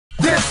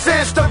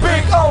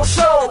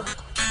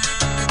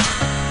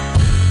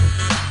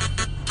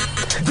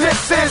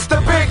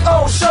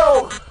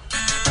Show.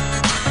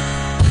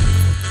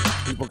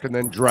 People can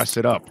then dress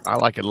it up. I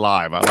like it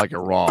live. I like it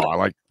raw.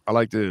 I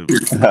like to do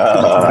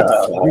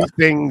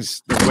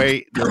things the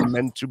way they're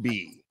meant to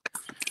be.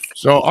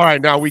 So, all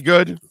right, now we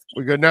good?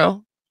 We good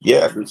now?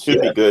 Yeah, it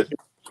should be good.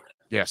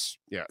 Yes.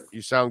 Yeah,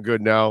 you sound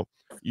good now.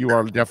 You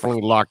are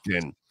definitely locked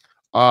in.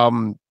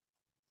 Sony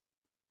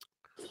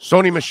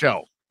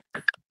Michel,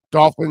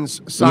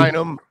 Dolphins sign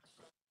him.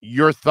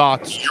 Your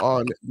thoughts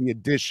on the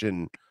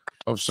addition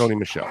of Sony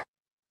Michel?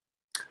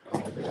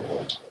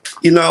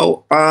 You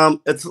know,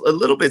 it's a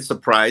little bit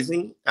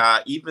surprising,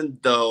 even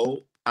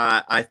though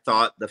I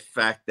thought the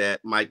fact that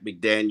Mike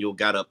McDaniel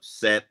got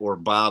upset or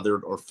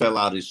bothered or fell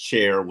out his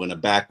chair when a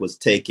back was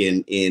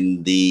taken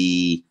in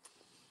the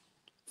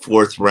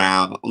 4th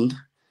round,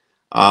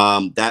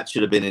 that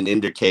should have been an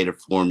indicator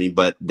for me.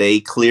 But they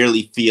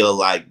clearly feel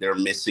like they're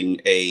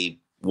missing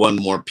one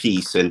more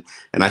piece, and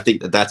I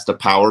think that's the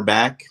power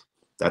back.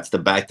 That's the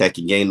back that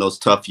can gain those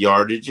tough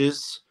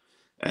yardages.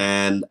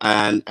 And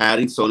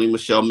adding Sony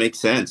Michel makes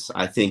sense.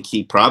 I think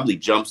he probably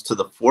jumps to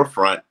the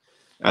forefront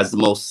as the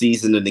most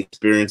seasoned and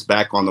experienced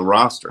back on the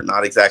roster.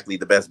 Not exactly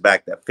the best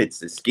back that fits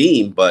the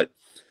scheme, but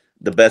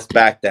the best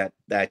back that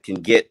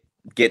can get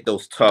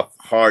those tough,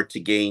 hard to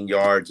gain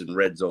yards and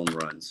red zone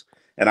runs.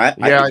 And I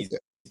think he's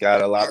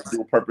got a lot of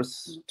dual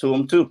purpose to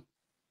him too.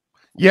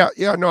 Yeah,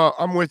 no,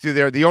 I'm with you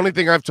there. The only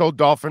thing I've told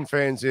Dolphin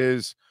fans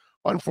is,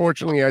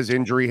 unfortunately, has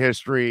injury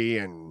history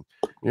and,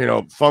 you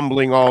know,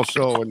 fumbling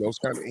also, and those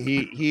kind of,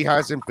 he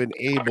hasn't been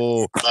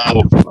able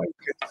to find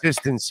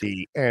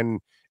consistency. And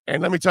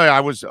let me tell you,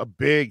 I was a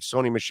big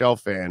Sony Michel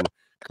fan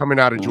coming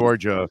out of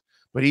Georgia,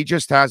 but he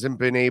just hasn't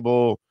been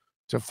able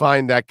to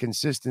find that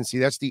consistency.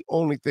 That's the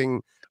only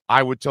thing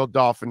I would tell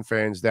Dolphin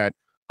fans, that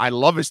I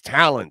love his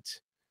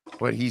talent,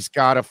 but he's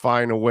got to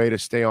find a way to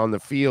stay on the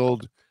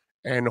field.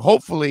 And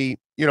hopefully,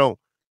 you know,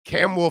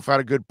 Cam Wolf had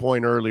a good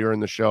point earlier in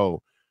the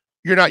show.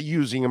 You're not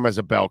using him as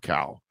a bell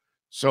cow.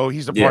 So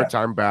he's a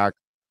part-time back.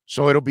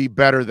 So it'll be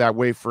better that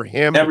way for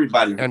him.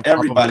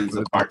 Everybody's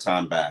a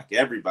part-time back.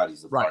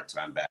 Everybody's a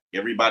part-time back.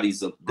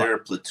 They're a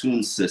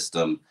platoon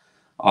system.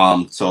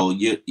 So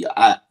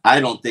I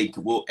don't think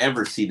we'll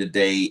ever see the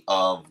day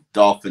of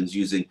Dolphins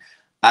using.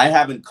 I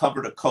haven't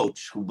covered a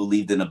coach who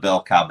believed in a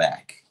bell cow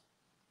back.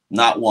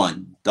 Not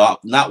one.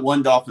 Not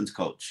one Dolphins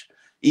coach.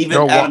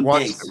 Even Adam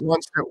Gase.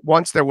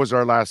 Once there was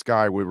our last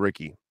guy with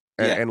Ricky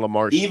and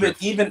Lamar.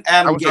 Even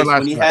Adam Gase,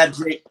 when he had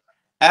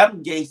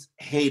Adam Gase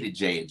hated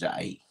Jay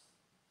Ajayi.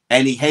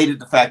 And he hated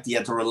the fact he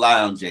had to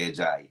rely on Jay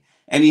Ajayi.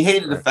 And he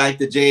hated the fact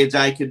that Jay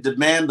Ajayi could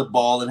demand the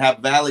ball and have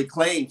valid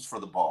claims for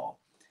the ball.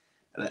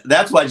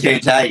 That's why Jay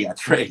Ajayi got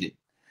traded.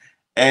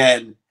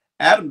 And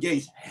Adam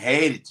Gase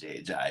hated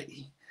Jay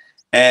Ajayi.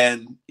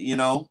 And, you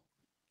know,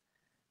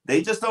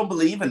 they just don't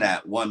believe in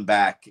that one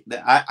back.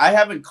 I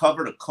haven't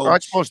covered a coach.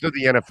 That's most of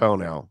the NFL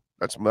now.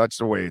 That's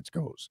the way it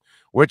goes.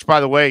 Which,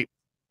 by the way,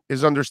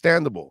 is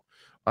understandable.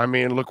 I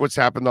mean, look what's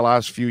happened the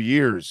last few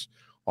years.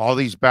 All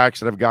these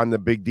backs that have gotten the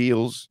big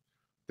deals,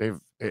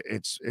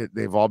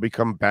 they've all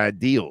become bad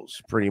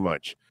deals, pretty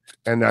much.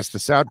 And that's the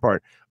sad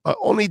part.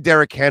 Only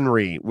Derrick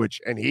Henry,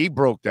 and he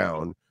broke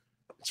down.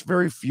 It's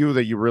very few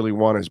that you really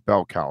want as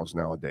bell cows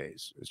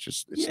nowadays.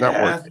 It's not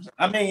worth it.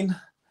 I mean,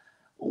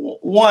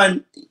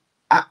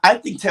 I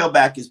think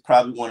tailback is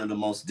probably one of the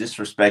most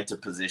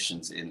disrespected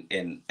positions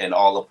in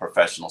all of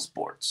professional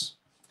sports.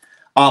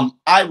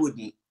 I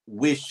wouldn't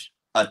wish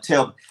a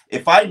tail.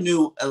 If I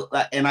knew,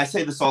 and I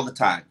say this all the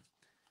time,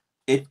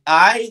 if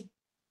I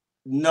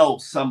know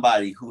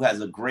somebody who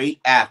has a great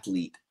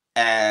athlete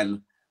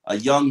and a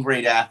young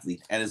great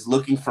athlete and is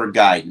looking for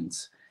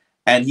guidance,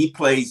 and he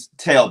plays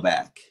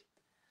tailback,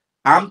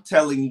 I'm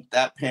telling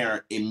that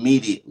parent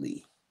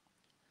immediately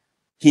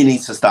he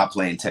needs to stop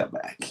playing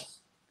tailback.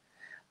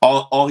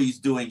 All he's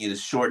doing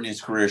is shortening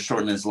his career,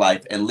 shortening his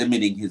life, and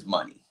limiting his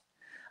money.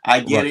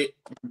 I get it.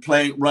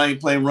 Playing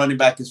running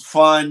back is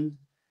fun.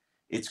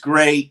 It's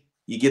great.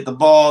 You get the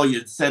ball.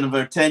 You're the center of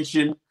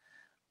attention.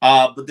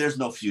 But there's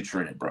no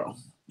future in it, bro.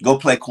 Go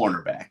play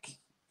cornerback.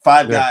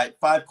 Five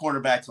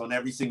cornerbacks on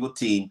every single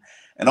team.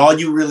 And all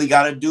you really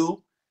got to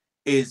do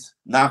is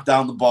knock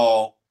down the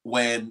ball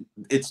when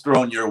it's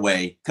thrown your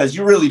way, because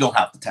you really don't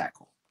have to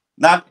tackle.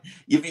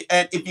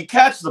 If you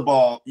catch the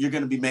ball, you're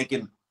going to be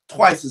making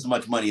twice as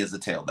much money as a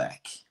tailback.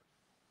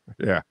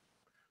 Yeah.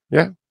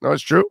 No,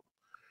 it's true.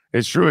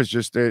 It's true. It's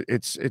just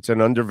it's an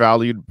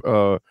undervalued.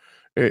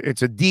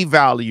 It's a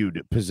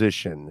devalued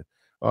position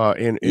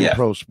in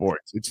pro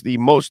sports. It's the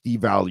most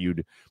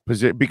devalued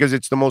position because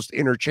it's the most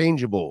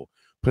interchangeable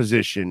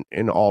position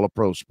in all of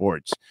pro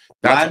sports.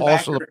 That's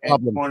also the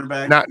problem.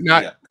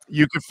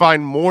 You can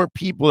find more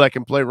people that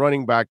can play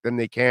running back than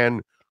they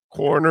can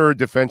corner,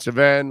 defensive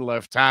end,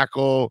 left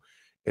tackle.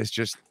 That's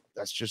just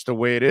the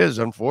way it is,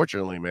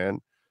 unfortunately,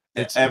 man.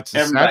 It's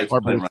everybody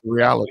part, but it's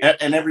reality.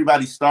 And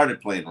everybody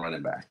started playing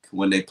running back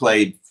when they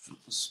played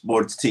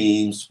sports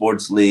teams,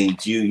 sports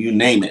leagues, you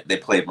name it, they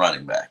played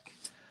running back.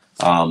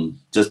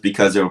 Just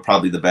because they were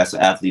probably the best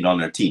athlete on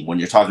their team. When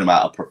you're talking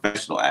about a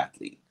professional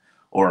athlete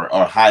or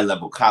high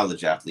level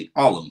college athlete,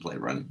 all of them play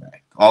running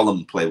back. All of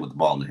them play with the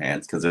ball in their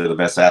hands because they're the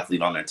best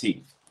athlete on their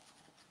team.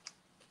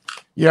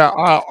 Yeah,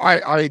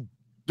 I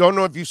don't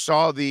know if you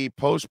saw the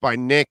post by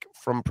Nick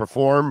from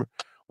Perform,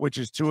 which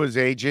is to his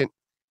agent,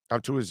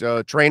 to his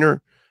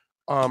trainer.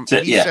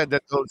 He said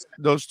that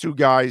those two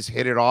guys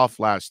hit it off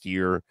last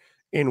year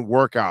in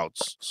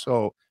workouts.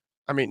 So,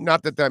 I mean,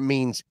 not that that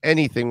means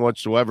anything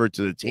whatsoever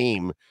to the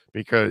team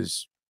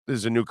because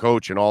there's a new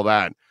coach and all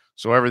that.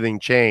 So everything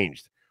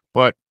changed.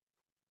 But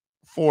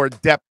for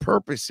depth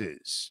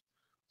purposes,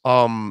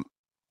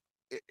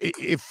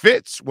 it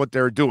fits what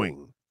they're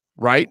doing,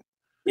 right?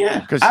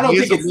 Yeah, Because I don't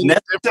think it's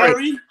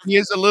necessary. He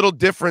is a little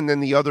different than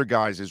the other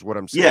guys, is what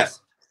I'm saying.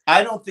 Yes,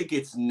 I don't think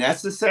it's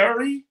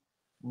necessary,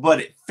 but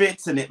it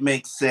fits and it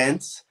makes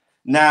sense.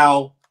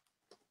 Now,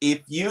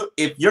 if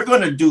you're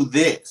going to do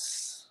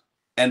this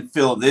and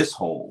fill this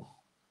hole,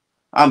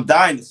 I'm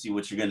dying to see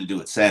what you're going to do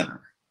at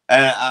center.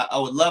 And I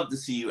would love to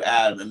see you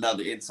add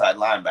another inside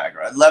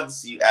linebacker. I'd love to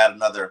see you add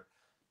another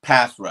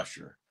pass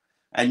rusher.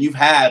 And you've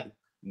had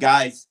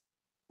guys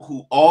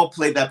who all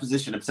played that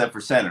position except for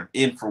center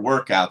in for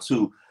workouts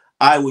who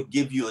I would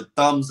give you a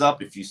thumbs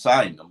up if you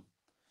signed them.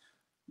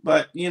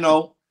 But, you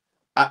know,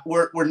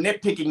 we're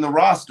nitpicking the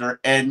roster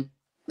and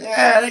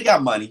yeah, they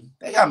got money.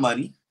 They got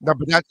money. No,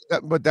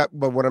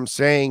 but what I'm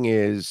saying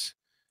is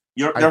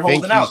they're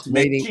holding out to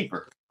make it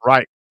cheaper.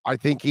 Right. I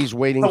think he's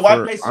waiting so why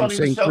for pay I'm Sony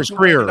saying Michel Chris $2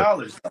 Greer.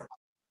 million?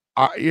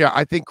 Yeah,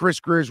 I think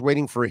Chris Greer is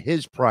waiting for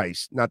his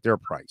price, not their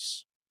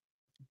price.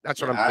 That's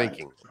what I'm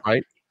thinking,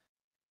 right?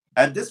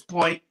 At this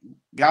point,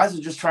 guys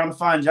are just trying to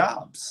find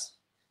jobs.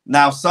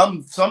 Now,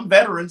 some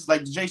veterans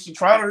like the JC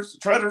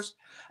Treaders,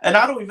 and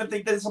I don't even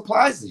think that this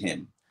applies to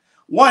him.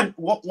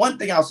 One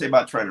thing I'll say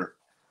about Treader,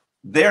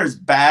 there's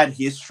bad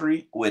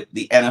history with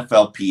the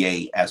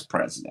NFLPA as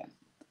president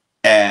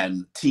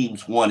and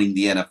teams wanting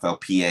the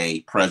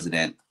NFLPA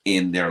president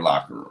in their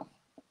locker room.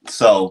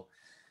 So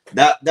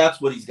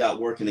that's what he's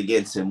got working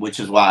against him, which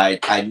is why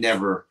I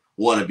never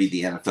want to be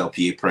the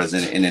NFLPA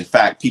president. And in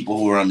fact, people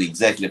who are on the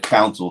executive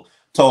council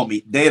told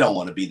me they don't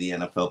want to be the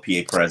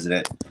NFLPA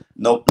president.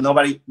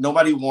 Nobody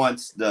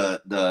wants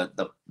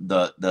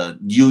the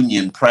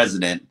union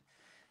president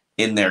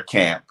in their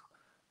camp.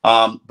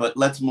 But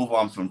let's move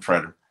on from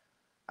Treader.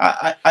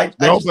 But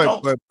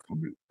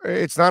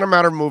it's not a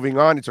matter of moving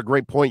on. It's a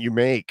great point you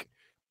make,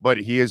 but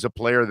he is a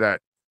player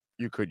that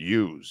you could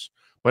use.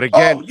 But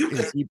again,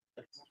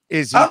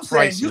 I'm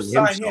saying you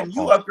sign him,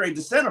 you upgrade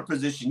the center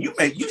position. You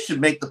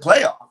should make the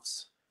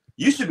playoffs.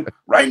 You should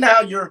right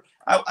now.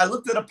 I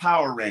looked at a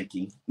power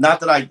ranking. Not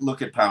that I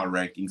look at power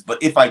rankings,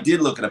 but if I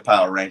did look at a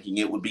power ranking,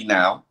 it would be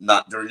now,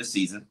 not during the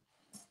season.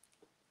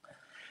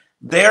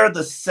 They're the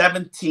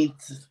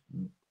 17th,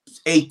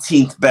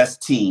 18th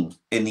best team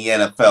in the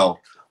NFL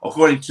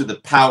according to the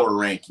power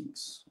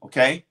rankings.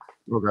 Okay.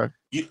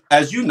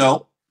 As you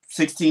know,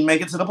 16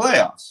 make it to the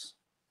playoffs.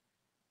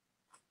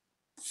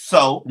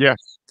 So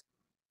yes.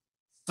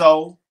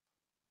 So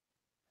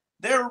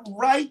they're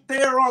right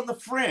there on the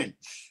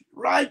fringe,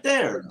 right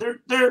there.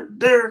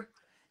 They're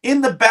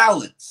in the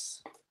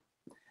balance,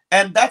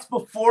 and that's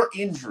before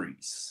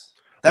injuries.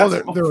 They're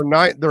a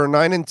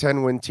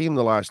 9-10 win team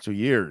the last 2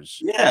 years.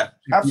 Yeah,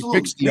 absolutely.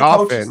 You fix the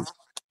offense.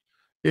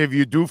 If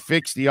you do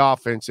fix the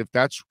offense, if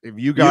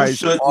you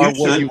guys are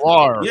what you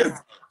are,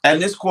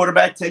 and this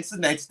quarterback takes the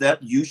next step,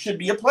 you should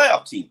be a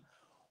playoff team.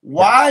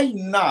 Why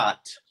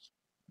not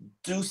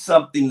do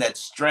something that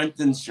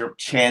strengthens your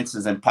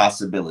chances and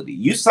possibility?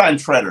 You sign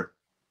Treader,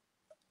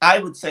 I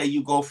would say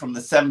you go from the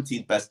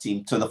 17th best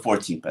team to the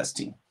 14th best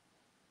team.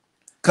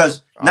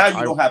 Because now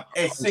you don't have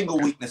a single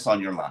weakness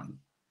on your line.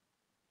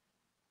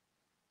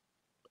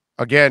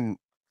 Again,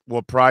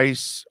 what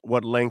price,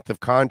 what length of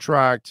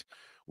contract,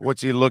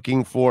 what's he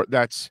looking for?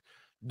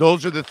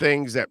 Those are the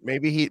things that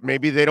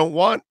maybe they don't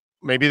want.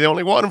 Maybe they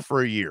only want him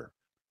for a year.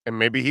 And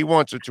maybe he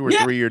wants a 2 or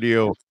 3 year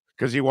deal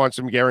because he wants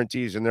some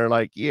guarantees. And they're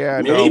like,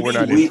 no, we're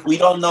not. We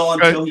don't know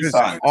until he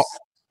signs.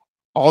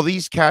 All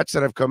these cats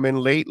that have come in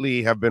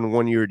lately have been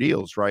 1 year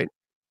deals, right?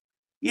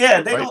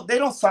 Yeah, they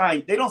don't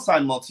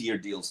sign multi-year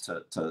deals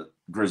to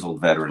grizzled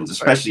veterans,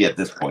 especially at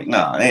this point.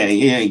 No,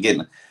 he ain't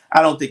getting.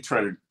 I don't think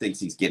Treader thinks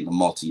he's getting a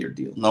multi-year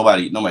deal.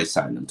 Nobody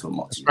signed him to a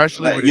multi-year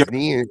especially deal. With his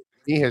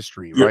knee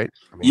history, right?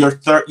 You're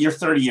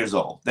 30 years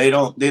old. They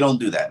don't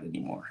do that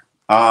anymore.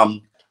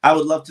 I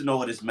would love to know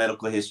what his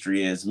medical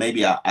history is.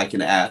 Maybe I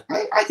can ask.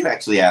 I can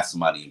actually ask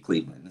somebody in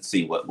Cleveland and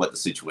see what the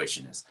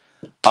situation is.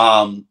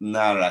 Now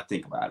that I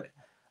think about it.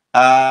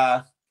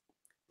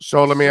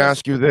 So let me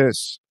ask you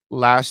this.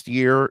 Last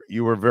year,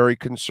 you were very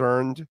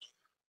concerned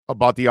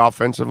about the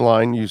offensive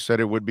line. You said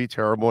it would be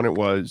terrible, and it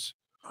was.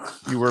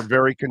 You were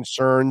very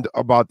concerned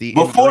about the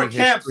before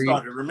injury camp history.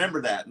 started.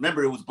 Remember that.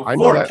 Remember, it was before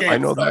camp started. I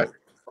know that.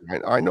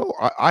 I know.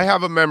 I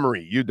have a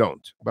memory. You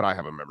don't, but I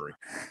have a mememory.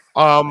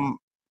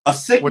 A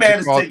sick man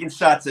is taking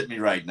shots at me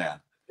right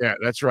now. Yeah,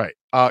 that's right.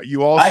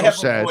 You also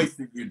said a voice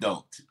that you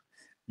don't.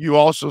 You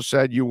also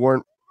said you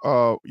weren't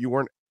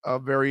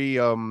very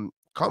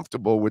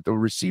comfortable with the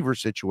receiver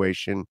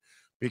situation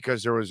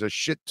because there was a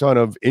shit ton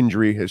of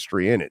injury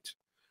history in it.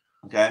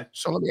 Okay.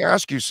 So let me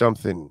ask you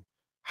something.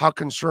 How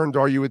concerned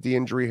are you with the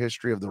injury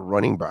history of the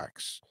running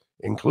backs,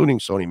 including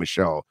Sony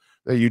Michel,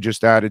 that you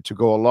just added to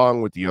go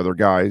along with the other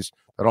guys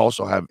that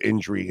also have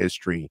injury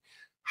history?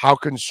 How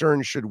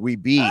concerned should we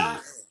be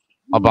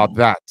about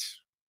that?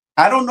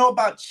 I don't know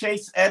about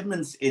Chase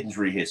Edmonds'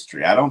 injury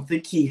history. I don't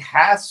think he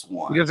has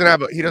one. He doesn't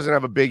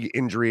have a big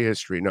injury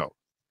history. No,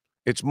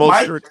 it's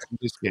Mike, Mostert and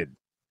this kid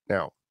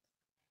now.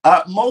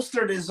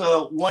 Mostert is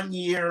a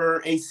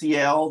 1-year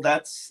ACL.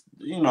 That's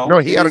No,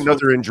 he had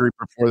another injury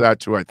before that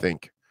too. I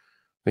think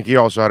he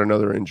also had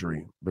another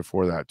injury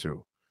before that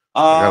too.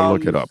 I gotta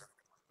look it up.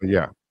 But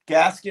yeah,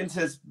 Gaskins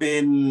has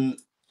been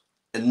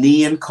a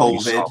knee and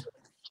COVID.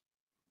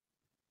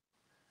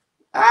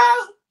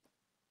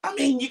 I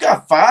mean, you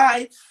got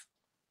 5.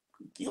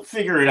 You'll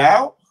figure it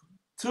out.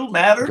 2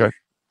 matters. Okay.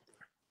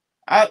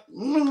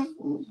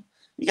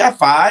 You got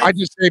 5. I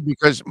just say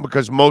because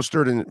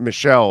Mostert and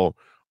Michel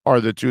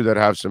are the 2 that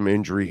have some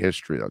injury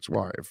history. That's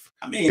why.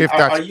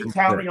 Are you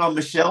counting on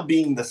Michel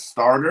being the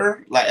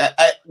starter? Like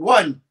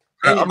I'm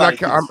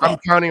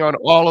counting on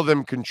all of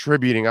them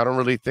contributing. I don't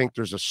really think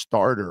there's a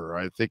starter.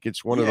 I think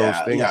it's one of those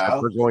things that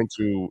we're going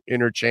to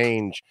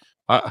interchange.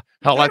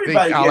 Hell, I think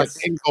Alex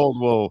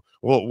Ingold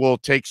will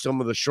take some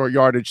of the short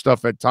yardage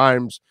stuff at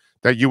times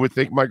that you would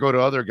think might go to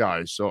other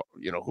guys. So,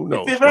 who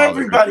knows? If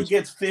everybody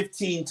gets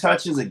 15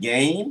 touches a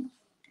game,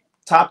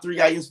 top 3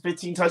 guys gets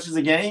 15 touches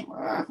a game,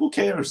 who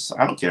cares?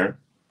 I don't care.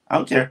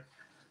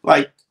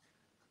 Like,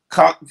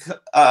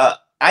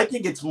 I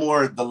think it's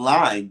more the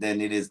line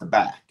than it is the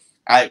back.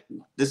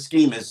 The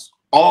scheme is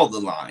all the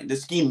line. The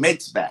scheme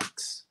makes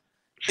backs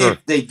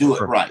if they do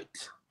it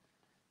right.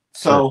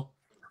 So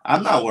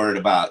I'm not worried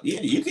about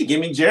you could give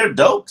me Jared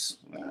Dokes.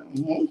 I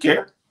won't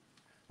care.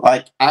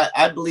 Like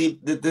I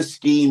believe that this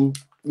scheme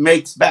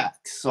makes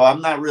backs. So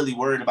I'm not really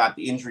worried about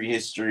the injury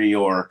history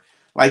or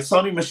like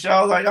Sony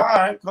Michel. Like, all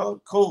right,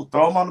 cool.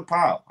 Throw him on the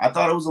pile. I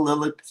thought it was a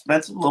little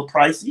expensive, a little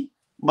pricey,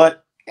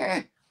 but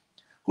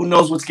who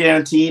knows what's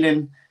guaranteed,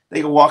 and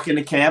they can walk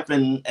into camp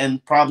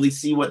and probably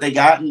see what they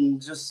got and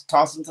just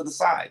toss them to the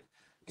side.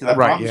 Because I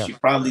promise you,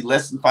 probably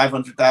less than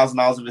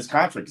 $500,000 of his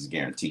contract is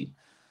guaranteed.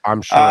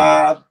 I'm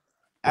sure.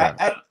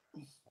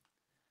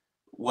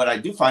 What I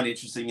do find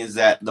interesting is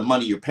that the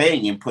money you're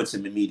paying him puts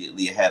him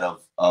immediately ahead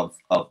of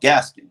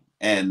Gaskin.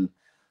 And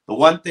the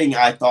one thing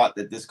I thought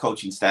that this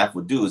coaching staff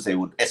would do is they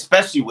would,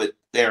 especially with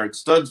Eric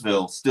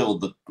Studsville, still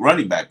the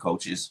running back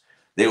coaches,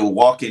 they will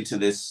walk into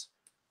this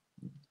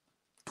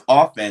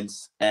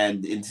offense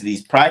and into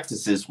these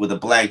practices with a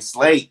blank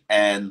slate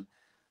and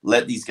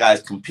let these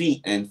guys compete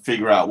and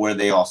figure out where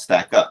they all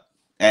stack up.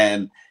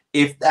 And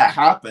if that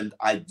happened,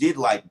 I did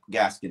like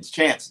Gaskin's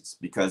chances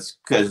because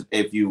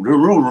if you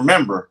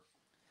remember,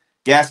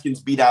 Gaskins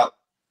beat out,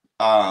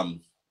 I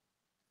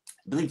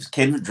believe it's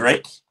Kenyon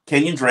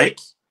Drake.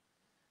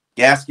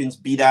 Gaskins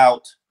beat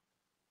out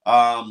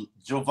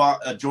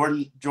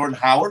Jordan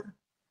Howard.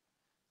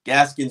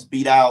 Gaskins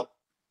beat out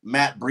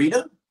Matt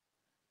Breida.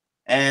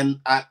 And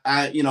I'm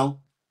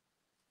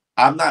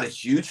not a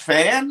huge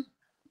fan,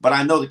 but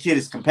I know the kid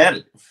is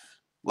competitive.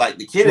 Like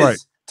the kid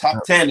is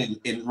top 10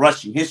 in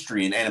rushing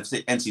history in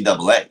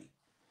NCAA.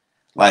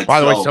 Like,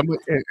 by the way,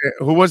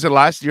 who was it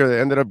last year that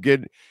ended up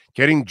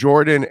getting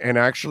Jordan and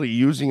actually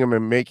using him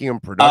and making him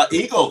productive?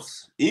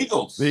 Eagles.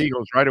 The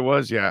Eagles, right? It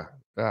was, yeah.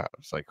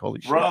 It's like,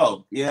 holy shit.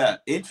 Bro, yeah.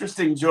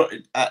 Interesting.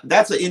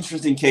 That's an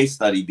interesting case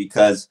study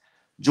because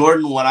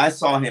Jordan, when I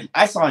saw him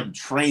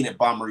train at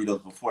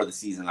Bomberitos before the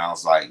season. I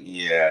was like,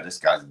 yeah, this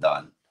guy's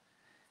done.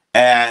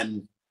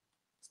 And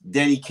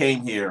then he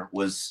came here,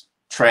 was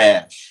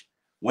trash.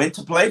 Went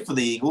to play for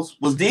the Eagles,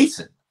 was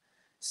decent.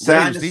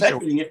 Signed the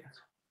second year.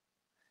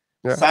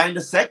 Yeah. Signed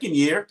the second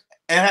year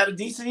and had a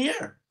decent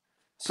year.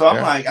 So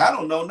I'm like, I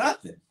don't know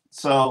nothing.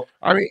 So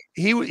I mean,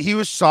 he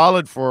was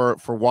solid for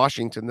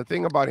Washington. The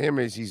thing about him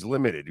is he's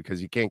limited because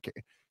he can't.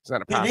 He's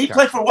not a pass. Did he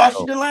play for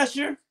Washington last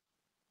year?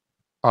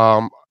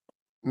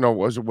 No,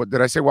 what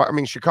did I say? Well, I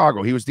mean,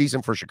 Chicago. He was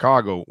decent for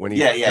Chicago when he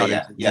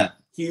yeah.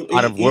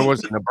 Where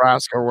was it,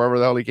 Nebraska or wherever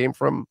the hell he came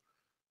from?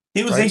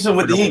 He was decent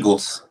with the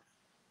Eagles.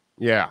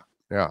 Yeah.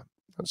 That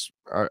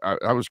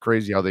was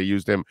crazy how they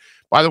used him.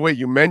 By the way,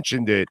 you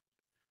mentioned it.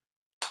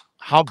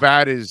 How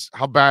bad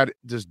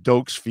does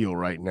Dokes feel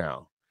right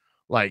now?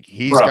 Like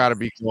he's got to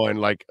be going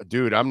like,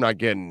 dude, I'm not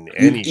getting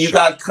any. You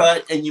got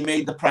cut and you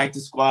made the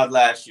practice squad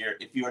last year.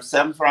 If you were a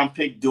 7th round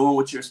pick doing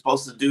what you're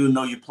supposed to do,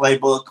 know your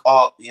playbook,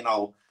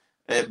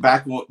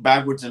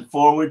 backwards and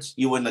forwards,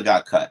 you wouldn't have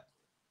got cut.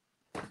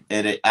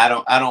 I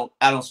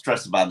don't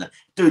stress about that,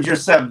 dude. You're a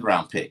 7th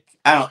round pick.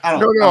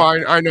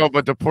 I know,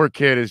 but the poor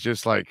kid is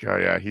just like, oh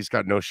yeah, he's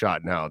got no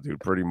shot now, dude.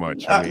 Pretty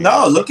much.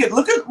 No, look at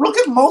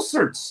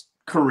Mostert's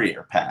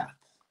career path.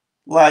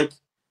 Like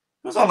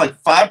he was on like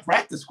 5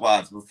 practice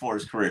squads before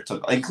his career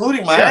took,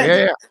 including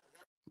Miami.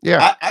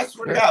 Yeah. I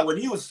swear to God, when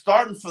he was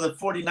starting for the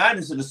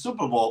 49ers in the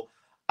Super Bowl,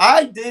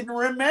 I didn't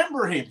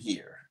remember him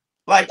here.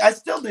 Like I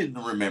still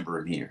didn't remember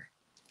him here.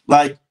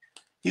 Like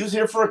he was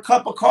here for a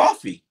cup of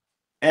coffee,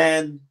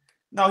 and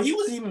no, he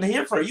wasn't even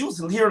here he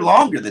was here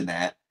longer than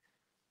that.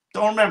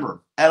 Don't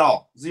remember at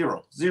all.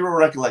 Zero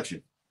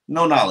recollection.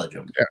 No knowledge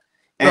of him.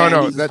 Yeah.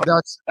 No,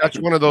 that's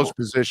one of those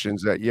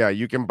positions that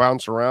you can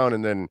bounce around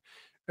and then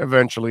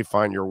eventually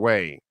find your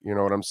way. You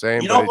know what I'm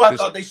saying? You But know it's who I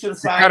just thought they should have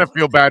you signed? kind of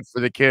feel bad for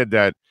the kid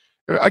that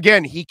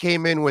again he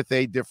came in with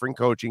a different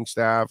coaching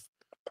staff.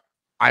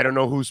 I don't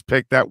know whose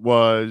pick that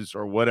was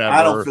or whatever.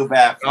 I don't feel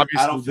bad for.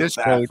 Obviously, I don't feel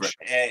bad for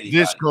anybody.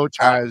 This coach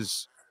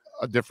has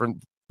a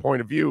different point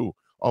of view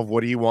of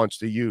what he wants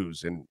to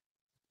use, and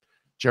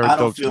Jared I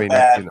don't Stokes feel may not be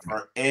bad in the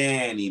for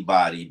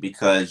anybody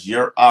because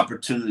your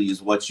opportunity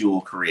is what you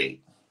will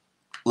create.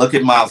 Look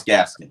at Myles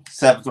Gaskin,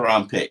 7th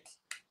round pick,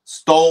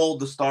 stole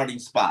the starting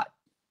spot.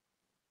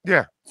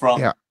 Yeah,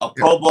 from a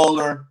Pro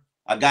Bowler,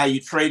 a guy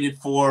you traded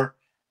for,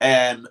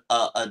 and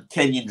a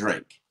Kenyon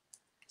Drake.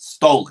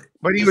 Stole it.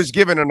 But he was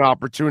given an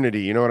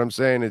opportunity. You know what I'm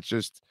saying? It's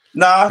just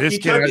this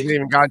kid hasn't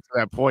even gotten to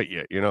that point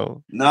yet. You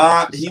know?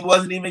 He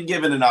wasn't even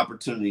given an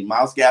opportunity.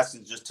 Myles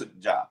Gaskin just took the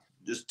job.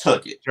 Just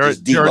took it.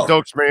 Jared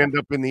Stokes may end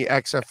up in the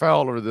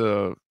XFL or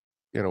the,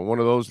 one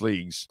of those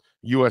leagues,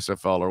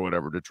 USFL or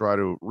whatever, to try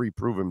to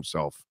reprove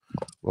himself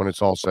when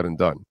it's all said and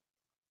done.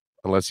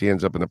 Unless he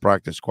ends up in the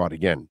practice squad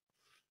again.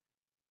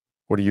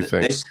 What do you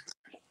think?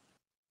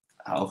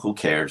 Who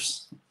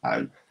cares?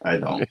 I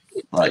don't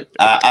like.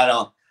 I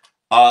don't.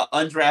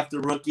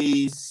 Undrafted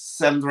rookies,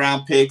 7th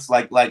round picks,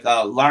 like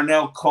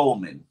Larnell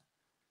Coleman.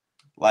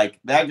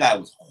 Like that guy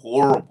was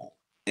horrible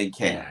in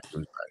camp.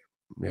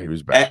 Yeah, he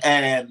was bad.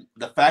 And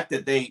the fact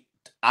that they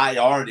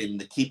IR'd him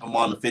to keep him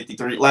on the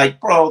 53,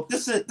 like, bro,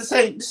 this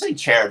ain't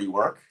charity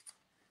work.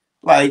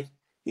 Like,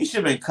 he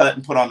should have been cut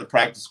and put on the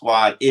practice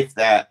squad, if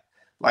that.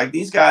 Like,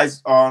 these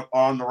guys are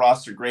on the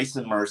roster, grace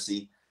and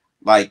mercy.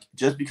 Like,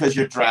 just because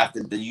you're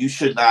drafted, you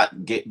should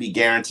not be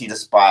guaranteed a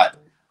spot.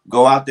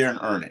 Go out there and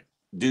earn it.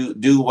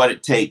 Do what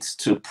it takes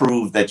to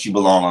prove that you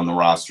belong on the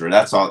roster.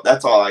 That's all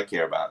I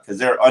care about. Because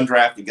there are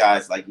undrafted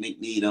guys like Nick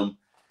Needham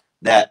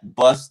that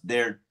bust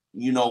their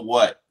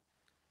you-know-what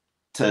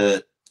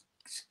to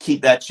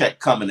keep that check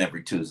coming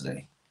every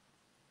Tuesday.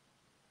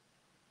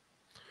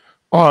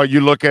 Oh,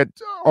 you look at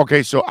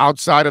so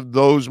outside of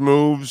those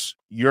moves,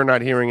 you're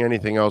not hearing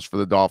anything else for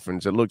the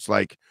Dolphins. It looks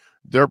like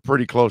they're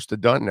pretty close to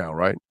done now,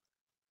 right?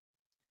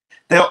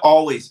 They'll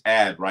always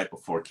add right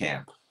before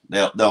camp.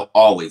 They'll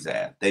always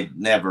add. They've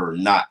never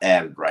not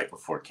added right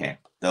before camp.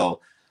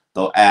 They'll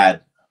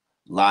add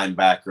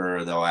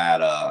linebacker. They'll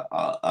add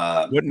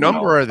what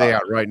number are they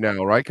at right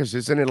now, right? Because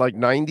isn't it like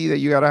 90 that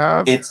you got to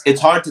have?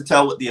 It's hard to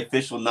tell what the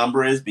official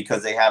number is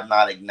because they have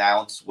not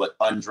announced what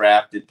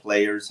undrafted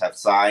players have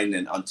signed,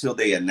 and until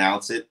they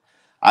announce it,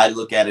 I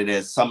look at it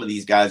as some of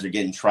these guys are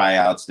getting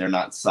tryouts. They're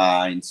not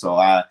signed, so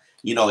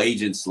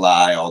agents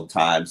lie all the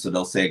time. So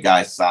they'll say a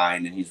guy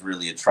signed and he's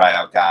really a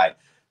tryout guy.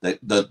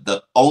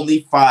 The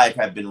only 5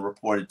 have been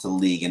reported to the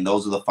league, and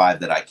those are the 5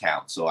 that I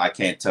count. So I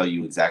can't tell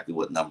you exactly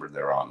what number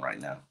they're on right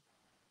now.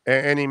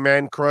 Any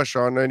man crush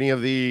on any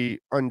of the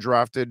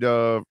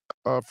undrafted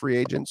free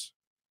agents?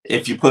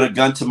 If you put a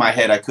gun to my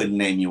head, I couldn't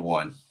name you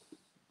one.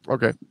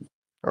 Okay.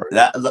 All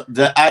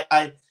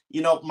right.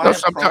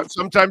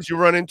 Sometimes you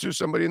run into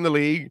somebody in the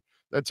league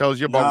that tells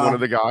you about one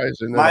of the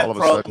guys, and then all of a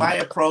sudden, my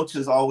approach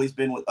has always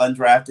been with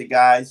undrafted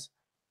guys.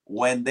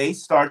 When they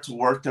start to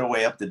work their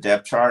way up the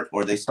depth chart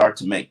or they start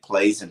to make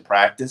plays in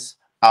practice,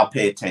 I'll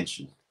pay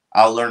attention.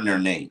 I'll learn their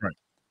name. Right.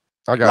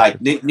 I got you.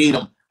 Nick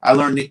Needham. I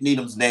learned Nick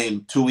Needham's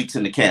name 2 weeks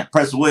into camp.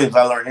 Preston Williams,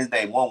 I learned his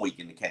name 1 week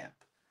into camp.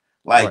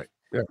 Like,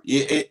 right.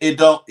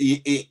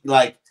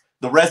 Like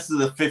the rest of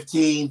the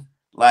 15,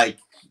 like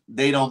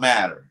they don't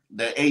matter.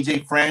 The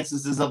AJ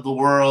Francis's of the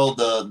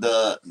world,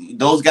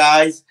 those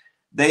guys,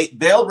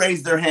 they'll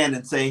raise their hand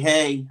and say,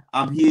 "Hey,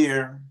 I'm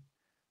here.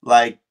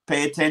 Like,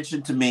 pay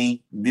attention to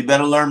me. You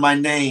better learn my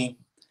name."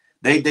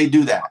 They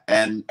do that,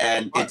 and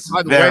it's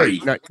very.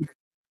 Now,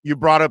 you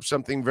brought up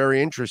something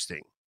very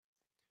interesting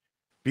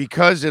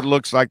because it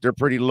looks like they're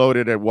pretty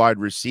loaded at wide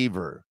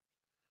receiver.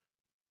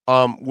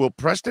 Will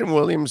Preston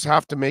Williams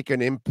have to make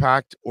an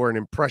impact or an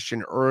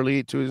impression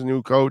early to his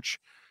new coach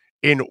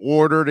in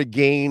order to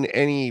gain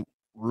any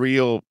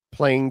real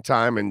playing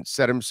time and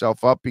set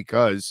himself up?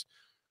 Because,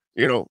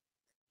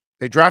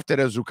 they drafted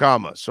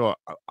Alzugaray. So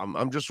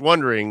I'm just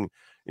wondering,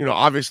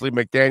 obviously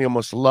McDaniel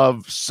must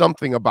love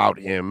something about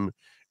him.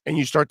 And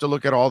you start to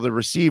look at all the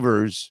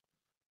receivers.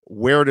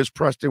 Where does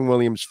Preston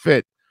Williams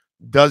fit?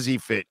 Does he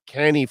fit?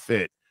 Can he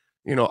fit?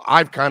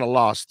 I've kind of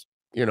lost,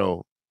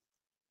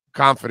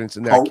 confidence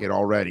in that kid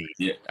already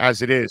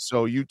as it is.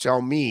 So you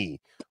tell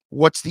me,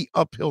 what's the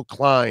uphill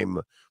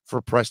climb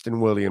for Preston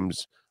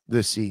Williams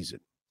this season?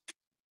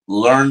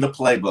 Learn the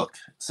playbook.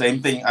 Same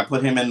thing. I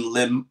put him in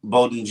Lim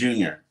Bowden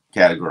Jr.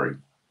 category.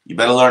 You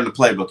better learn the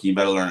playbook. And you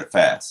better learn it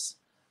fast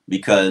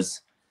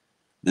because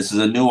this is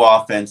a new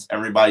offense.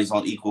 Everybody's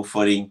on equal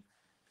footing.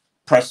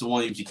 Preston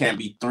Williams, you can't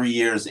be 3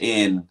 years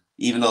in,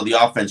 even though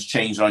the offense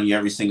changed on you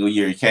every single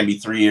year. You can't be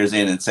 3 years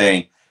in and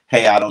saying,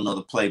 "Hey, I don't know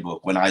the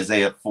playbook," when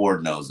Isaiah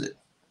Ford knows it.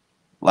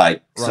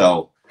 Like, right.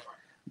 So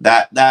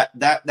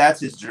that's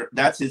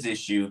his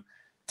issue.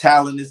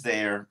 Talent is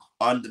there,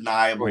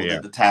 undeniable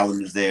that the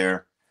talent is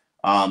there.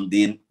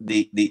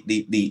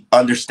 The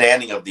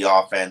understanding of the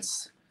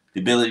offense,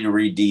 the ability to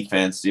read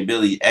defense, the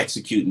ability to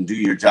execute and do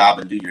your job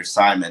and do your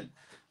assignment.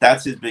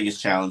 That's his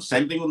biggest challenge.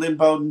 Same thing with Lynn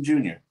Bowden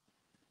Jr.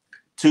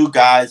 Two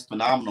guys,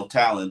 phenomenal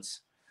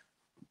talents.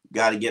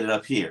 Got to get it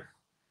up here.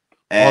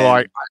 And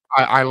although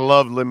I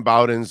love Lynn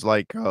Bowden's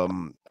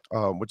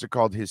what's it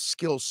called? His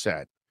skill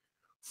set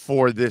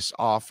for this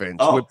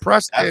offense with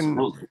Preston.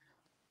 Absolutely.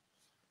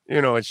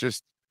 You know, it's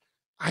just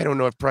I don't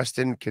know if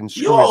Preston can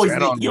screw You always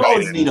his head on. You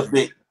always need a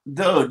big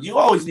dude. You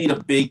always need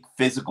a big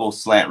physical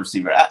slant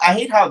receiver. I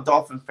hate how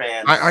Dolphin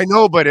fans. I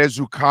know, but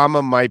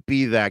Alzugaray might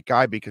be that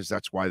guy because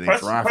that's why they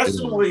drafted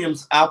Preston him.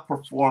 Williams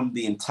outperformed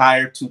the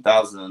entire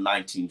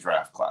 2019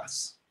 draft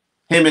class.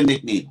 Him and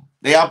Nick Needham.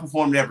 They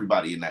outperformed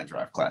everybody in that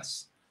draft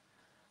class.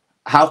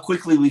 How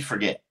quickly we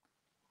forget.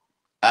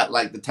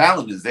 Like the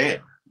talent is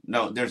there.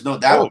 No, there's no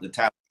doubt the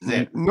talent is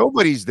there.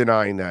 Nobody's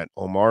denying that,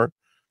 Omar.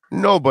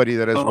 Nobody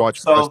that has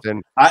watched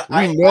Preston.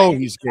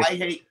 He's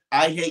good.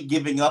 I hate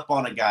giving up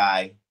on a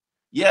guy.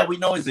 Yeah, we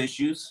know his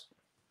issues.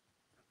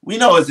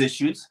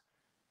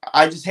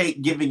 I just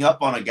hate giving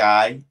up on a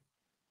guy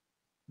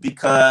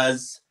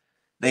because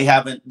they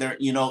haven't their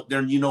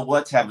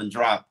what's haven't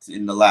dropped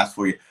in the last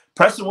 4 years.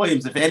 Preston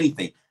Williams, if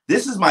anything,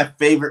 this is my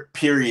favorite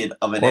period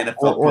of an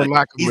NFL or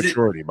lack of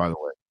maturity, by the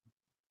way.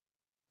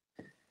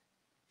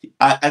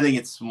 I think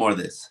it's more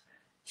this.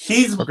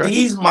 He's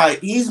in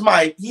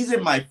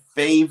my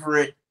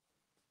favorite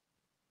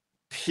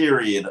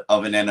period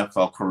of an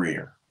NFL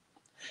career.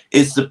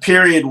 It's the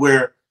period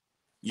where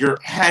you're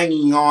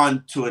hanging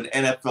on to an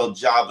NFL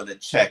job and a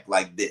check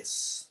like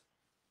this.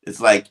 It's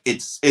like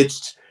it's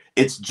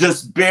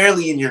just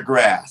barely in your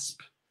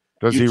grasp.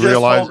 Does he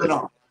realize it?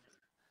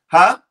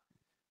 Huh?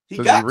 He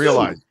got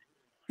to.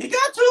 He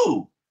got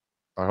to.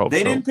 I hope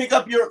they didn't pick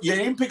up your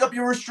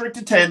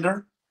restricted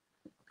tender.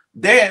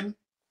 Then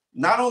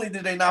not only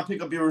did they not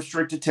pick up your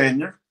restricted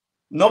tender,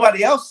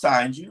 nobody else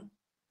signed you,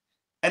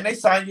 and they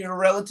signed you to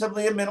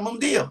relatively a minimum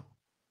deal.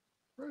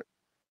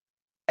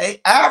 Right.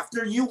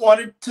 After you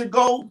wanted to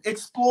go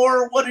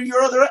explore what are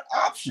your other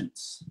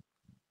options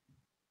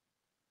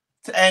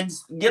and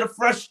get a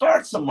fresh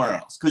start somewhere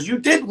else, because you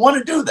did want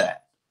to do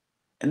that,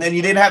 and then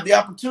you didn't have the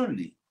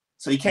opportunity.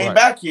 So you came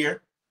back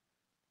here,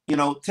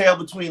 tail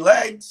between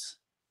legs,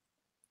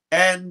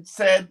 and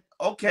said,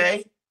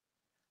 okay,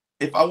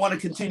 if I want to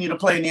continue to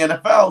play in the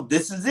NFL,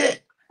 this is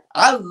it.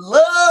 I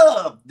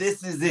love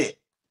this is it.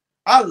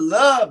 I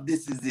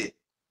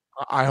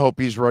hope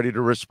he's ready to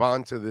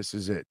respond to this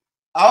is it.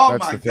 Oh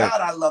my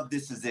God, I love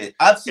this is it.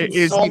 I've seen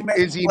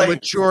is he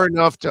mature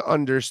enough to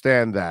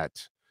understand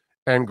that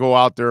and go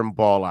out there and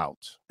ball out?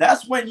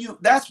 That's when you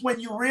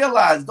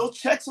realize those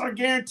checks aren't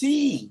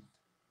guaranteed.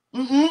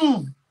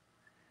 This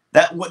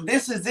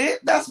is it.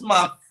 That's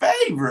my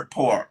favorite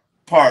part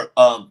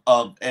of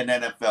an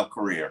NFL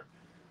career.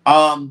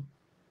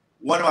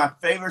 One of my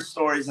favorite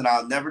stories, and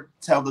I'll never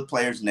tell the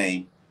player's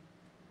name.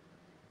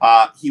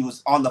 He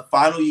was on the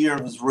final year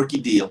of his rookie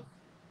deal.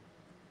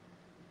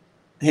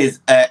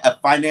 A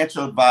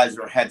financial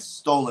advisor had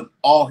stolen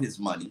all his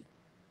money.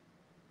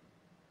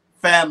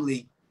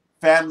 Family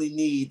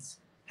needs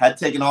had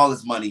taken all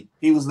his money.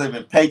 He was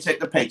living paycheck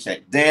to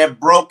paycheck.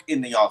 Dead broke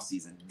in the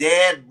offseason.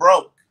 Dead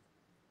broke.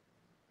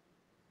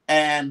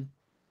 And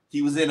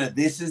he was in a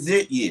this is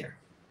it year.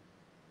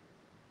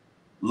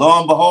 Lo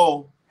and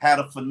behold, had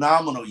a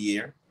phenomenal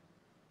year.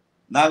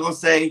 Not gonna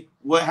say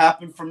what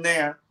happened from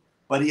there,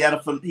 but he had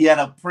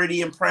a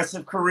pretty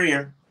impressive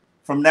career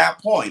from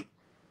that point.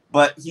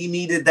 But he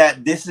needed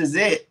that this is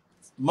it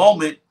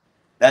moment,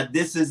 that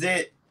this is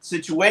it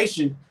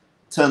situation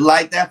to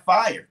light that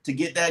fire, to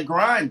get that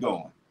grind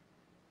going.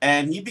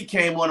 And he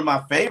became one of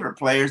my favorite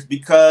players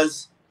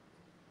because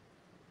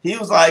he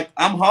was like,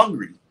 I'm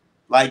hungry.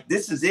 Like,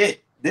 this is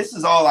it. This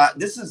is all I've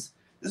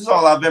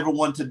ever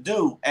wanted to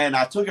do. And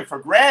I took it for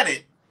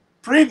granted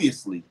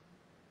previously.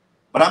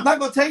 But I'm not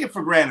going to take it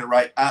for granted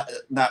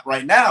not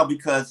right now,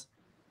 because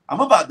I'm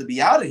about to be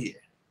out of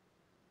here.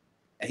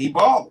 And he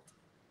balled.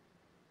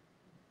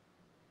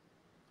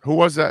 Who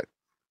was that?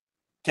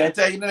 Can't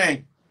tell you the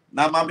name.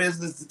 Not my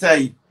business to tell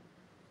you.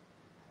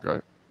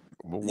 Okay.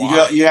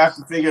 Well, you have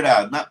to figure it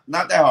out. Not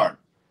that hard.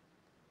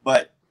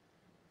 But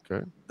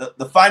okay.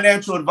 The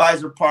financial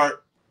advisor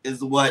part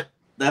is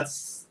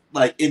that's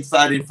like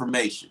inside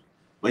information.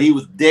 But he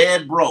was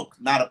dead broke,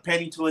 not a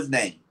penny to his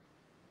name.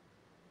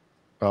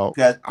 Oh,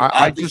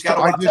 I just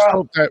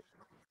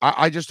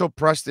hope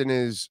Preston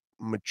is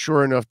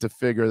mature enough to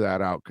figure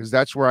that out, because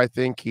that's where I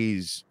think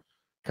he's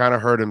kind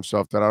of hurt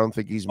himself. That I don't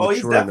think he's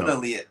mature enough. He's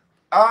definitely it.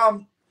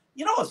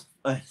 You know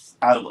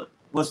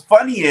what's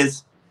funny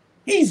is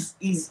he's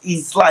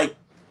like,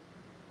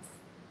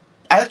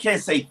 I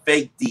can't say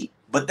fake deep,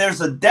 but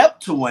there's a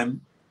depth to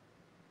him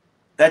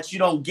that you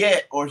don't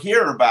get or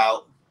hear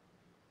about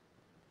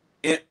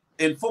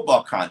in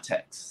football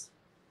context.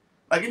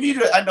 Like,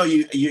 I know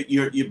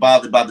you're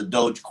bothered by the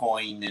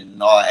Dogecoin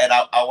and all, and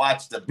I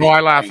watched the. I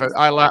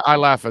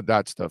laugh at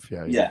that stuff.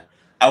 Yeah.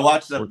 I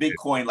watched a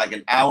Bitcoin, like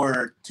an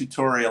hour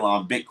tutorial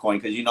on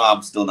Bitcoin, because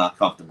I'm still not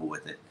comfortable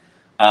with it.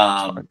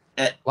 And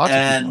Lots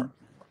of people are.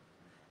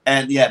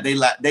 And yeah, they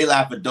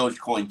laugh at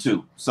Dogecoin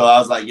too. So I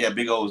was like, yeah,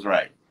 Big O was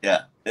right.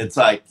 Yeah, it's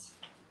like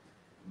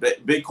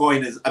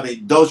Bitcoin is. I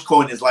mean,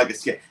 Dogecoin is like a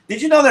scam.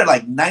 Did you know there are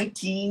like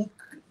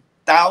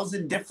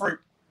 19,000 different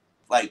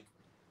like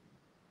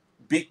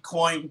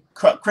Bitcoin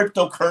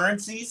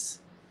cryptocurrencies?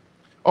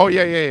 Oh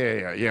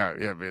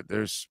yeah. But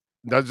there's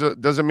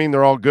doesn't mean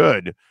they're all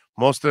good.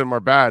 Most of them are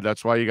bad.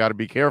 That's why you got to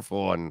be careful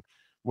on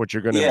what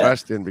you're going to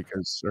invest in,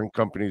 because certain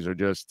companies are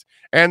just,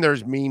 and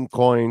there's meme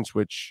coins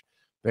which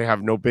they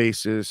have no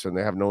basis and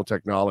they have no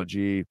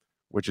technology,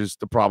 which is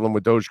the problem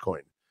with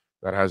Dogecoin.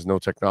 That has no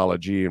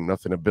technology and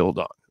nothing to build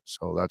on.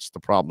 So that's the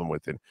problem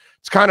with it.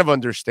 It's kind of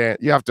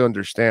you have to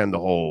understand the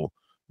whole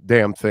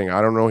damn thing.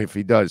 I don't know if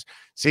he does.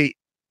 See,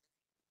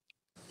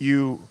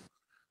 you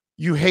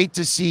hate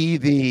to see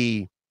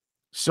the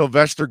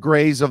Sylvester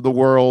Grays of the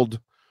world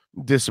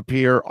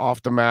disappear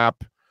off the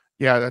map.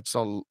 Yeah, that's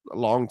a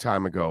long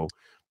time ago.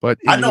 But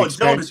I know a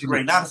Jonas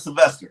Gray, not a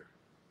Sylvester.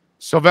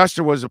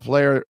 Sylvester was a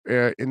player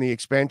in the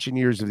expansion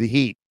years of the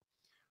Heat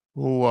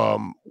who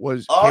came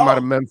out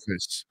of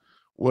Memphis,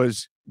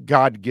 was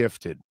God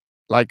gifted,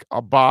 like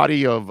a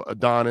body of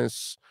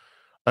Adonis.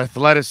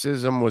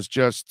 Athleticism was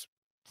just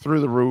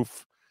through the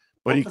roof,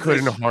 but he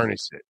couldn't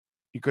harness it.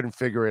 He couldn't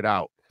figure it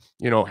out.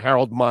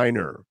 Harold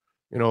Miner.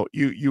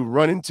 You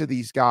run into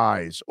these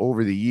guys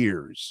over the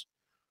years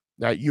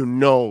that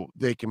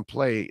they can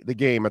play the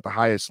game at the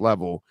highest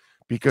level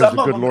because Some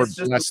the of good them Lord is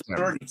just blessed a them.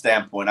 maturity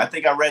standpoint. I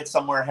think I read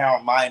somewhere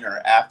Harold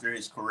Miner, after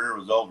his career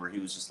was over, he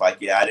was just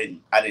like, "Yeah, I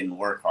didn't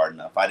work hard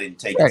enough. I didn't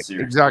take it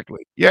seriously."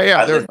 Exactly.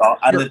 Yeah.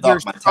 I lived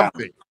off my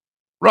talent.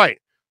 Right.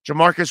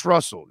 Jamarcus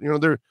Russell.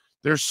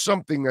 There's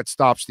something that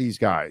stops these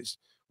guys,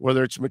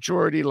 whether it's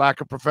maturity, lack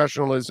of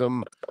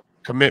professionalism,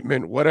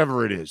 commitment,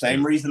 whatever it is.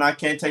 Same reason I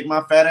can't take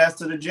my fat ass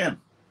to the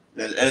gym.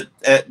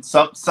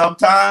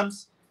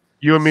 Sometimes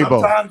you and me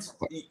both. Sometimes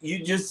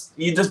you just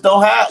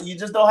don't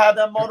have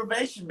that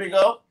motivation, Big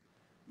O.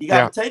 You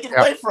got to take it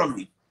away from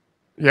me.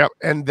 Yeah,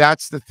 and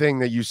that's the thing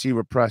that you see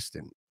with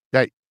Preston,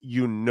 that he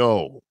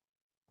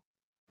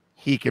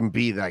can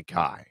be that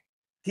guy.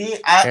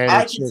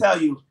 I can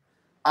tell you,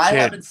 I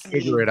haven't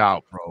figure it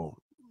out, bro.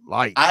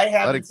 I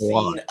haven't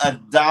seen a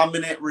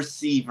dominant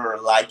receiver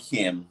like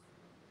him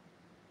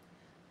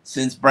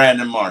since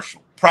Brandon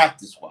Marshall,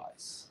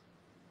 practice-wise.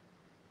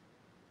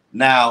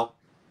 Now,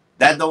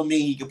 that don't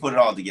mean he can put it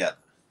all together.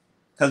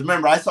 Because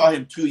remember, I saw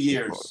him 2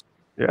 years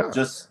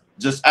just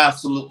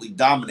absolutely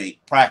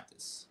dominate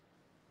practice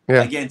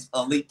against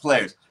elite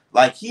players.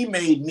 Like, he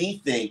made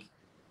me think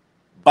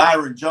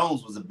Byron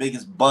Jones was the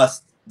biggest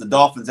bust the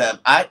Dolphins have.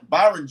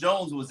 Byron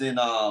Jones was in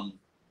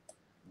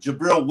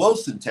Jabril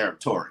Wilson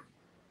territory,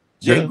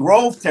 Jay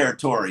Grove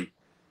territory,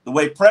 the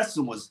way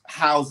Preston was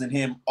housing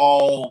him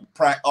all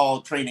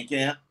training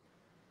camp.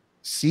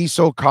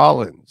 Cecil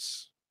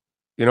Collins.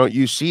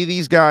 You see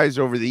these guys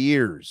over the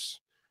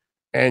years,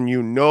 and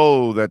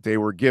that they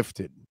were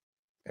gifted,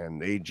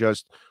 and they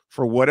just,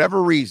 for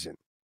whatever reason,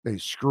 they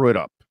screw it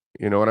up.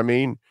 You know what I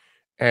mean?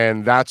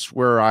 And that's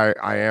where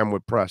I am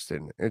with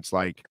Preston. It's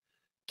like,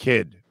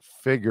 kid,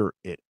 figure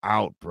it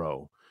out,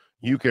 bro.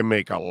 You can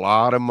make a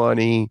lot of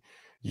money.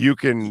 You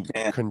can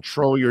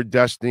control your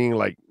destiny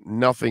like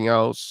nothing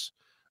else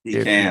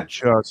if you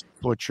just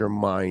put your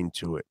mind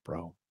to it,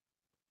 bro.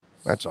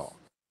 That's all.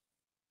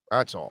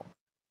 That's all.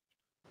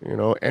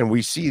 And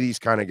we see these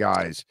kind of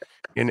guys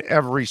in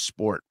every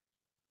sport.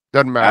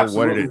 Doesn't matter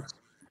what it is.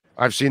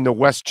 I've seen the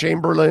West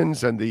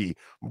Chamberlains and the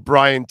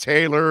Brian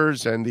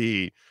Taylors and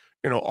the,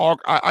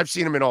 I've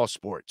seen them in all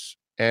sports,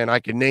 and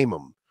I can name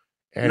them.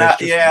 And not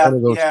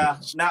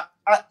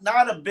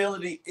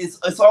ability.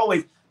 It's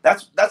always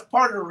that's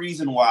part of the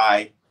reason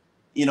why,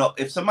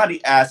 if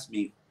somebody asks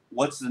me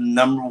what's the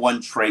number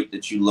one trait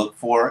that you look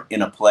for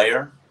in a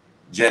player,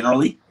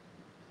 generally,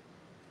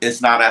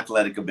 it's not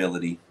athletic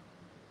ability.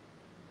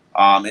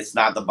 It's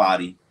not the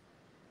body,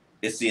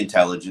 it's the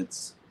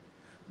intelligence.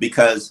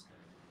 Because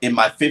in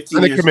my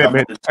 15 years,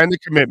 the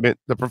commitment,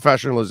 the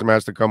professionalism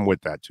has to come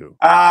with that too.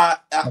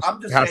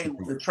 I'm just saying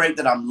the trait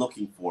that I'm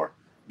looking for,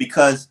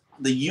 because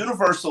the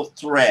universal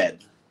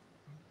thread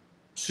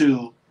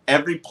to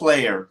every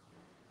player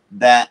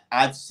that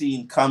I've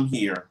seen come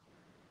here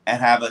and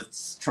have a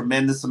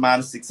tremendous amount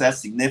of success,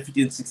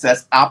 significant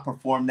success,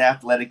 outperform their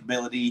athletic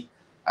ability,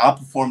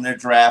 outperform their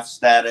draft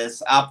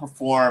status,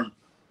 outperform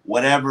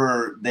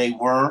whatever they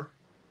were,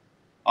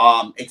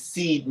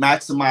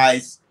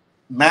 maximize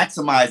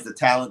the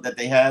talent that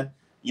they had.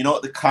 You know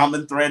what the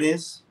common thread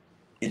is?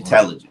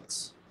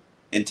 Intelligence.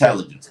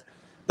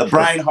 The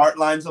Brian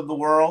Hartlines of the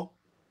world.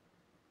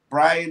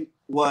 Brian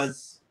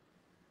was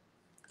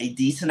a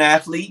decent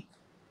athlete.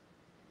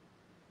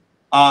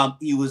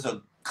 He was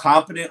a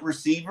competent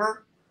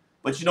receiver,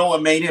 but you know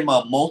what made him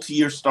a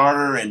multi-year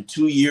starter and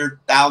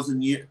 2-year,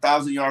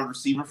 1,000-yard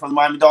receiver for the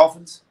Miami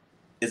Dolphins?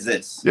 Is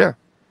this. Yeah.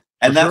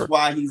 And that's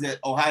why he's at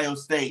Ohio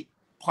State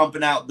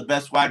pumping out the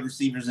best wide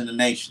receivers in the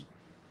nation.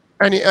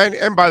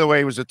 And by the way,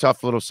 he was a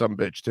tough little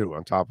sumbitch too.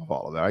 On top of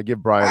all of that, I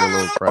give Brian a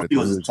little credit. He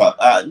was He a was tough.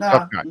 a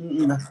tough guy.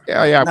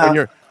 Yeah.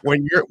 Nah.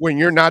 When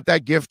you're not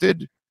that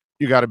gifted,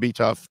 you got to be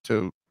tough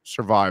to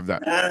survive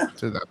that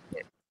to that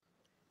point.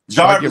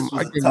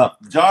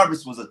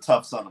 Jarvis was a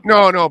tough son of a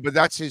bitch. No, but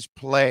that's his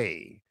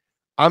play.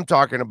 I'm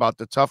talking about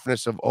the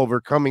toughness of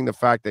overcoming the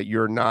fact that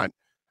you're not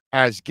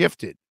as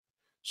gifted.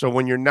 So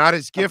when you're not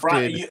as gifted,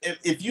 Brian,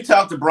 if you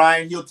talk to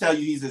Brian, he'll tell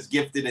you he's as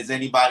gifted as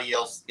anybody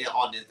else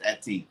on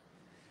that team.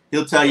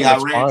 He'll tell you I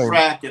ran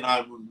track and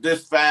I'm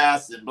this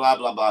fast and blah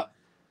blah blah,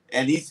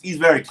 and he's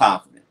very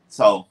confident.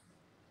 So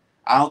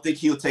I don't think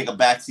he'll take a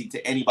backseat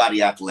to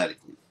anybody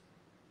athletically.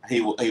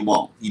 He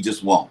won't. He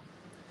just won't.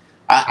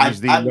 I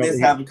miss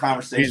having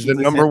conversations. He's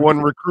the number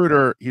one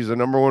recruiter. He's the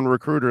number one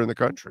recruiter in the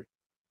country.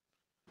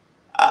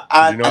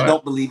 I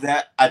don't believe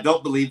that. I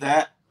don't believe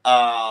that.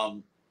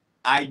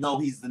 I know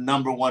he's the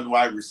number one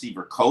wide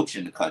receiver coach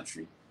in the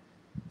country.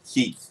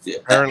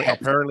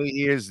 Apparently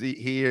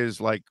he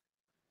is like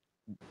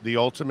the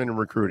ultimate in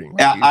recruiting.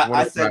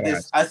 I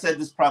said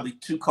this probably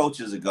 2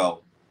 coaches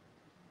ago.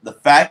 The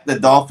fact the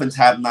Dolphins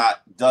have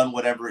not done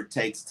whatever it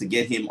takes to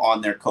get him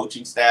on their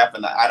coaching staff,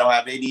 and I don't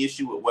have any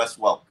issue with Wes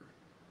Welker.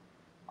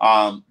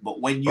 But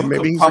when you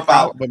maybe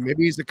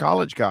he's a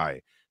college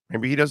guy.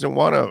 Maybe he doesn't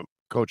want to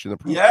coach in the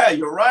pro. Yeah,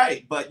 you're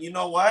right. But you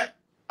know what?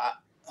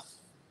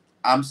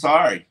 I'm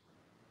sorry.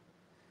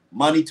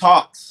 Money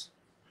talks.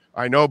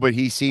 I know, but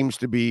he seems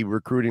to be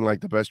recruiting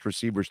like the best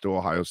receivers to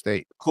Ohio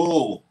State.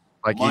 Cool.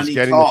 Like money he's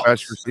getting the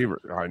best receiver.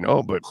 I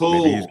know, but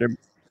cool. Maybe he's getting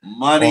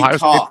money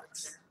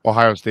talks.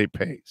 Ohio State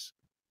pays.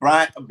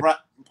 Brian,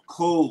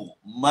 cool.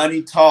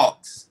 Money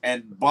talks.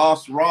 And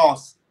Boss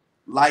Ross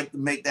like to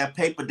make that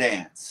paper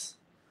dance.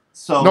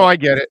 So no, I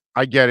get it,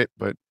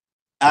 but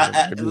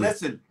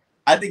listen,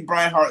 I think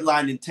Brian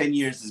Hartline in 10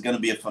 years is going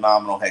to be a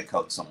phenomenal head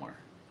coach somewhere.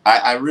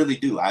 I really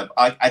do.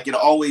 I can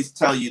always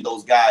tell you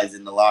those guys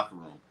in the locker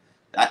room.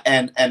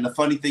 And the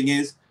funny thing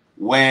is,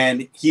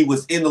 when he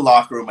was in the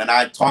locker room, and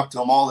I talked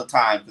to him all the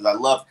time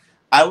because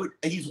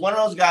he's one of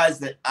those guys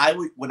that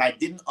when I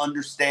didn't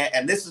understand,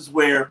 and this is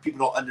where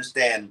people don't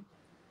understand,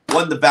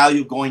 1, the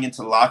value of going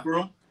into the locker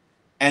room,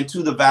 and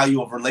 2, the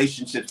value of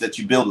relationships that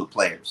you build with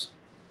players.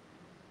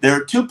 There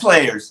are 2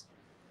 players,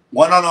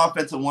 one on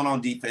offense and one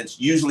on defense.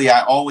 Usually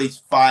I always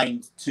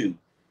find 2,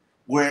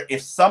 where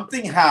if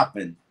something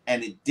happened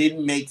and it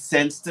didn't make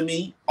sense to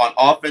me on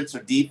offense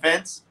or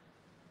defense,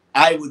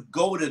 I would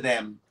go to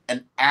them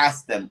and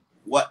ask them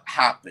what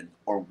happened,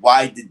 or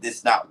why did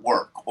this not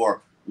work,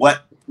 or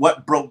what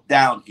broke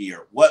down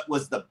here, what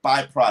was the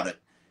byproduct,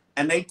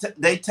 and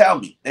they tell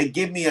me, they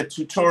give me a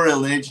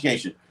tutorial in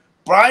education.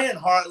 Brian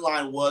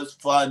Hartline was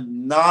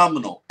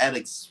phenomenal at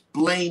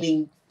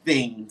explaining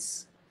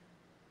things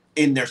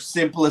in their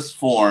simplest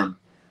form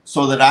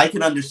so that I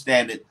can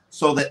understand it,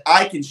 so that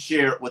I can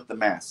share it with the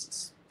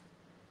masses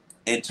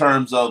in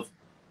terms of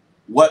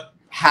what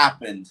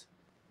happened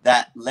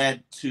that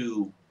led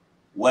to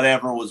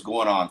whatever was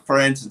going on. For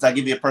instance, I'll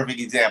give you a perfect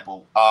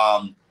example.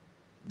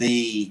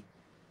 The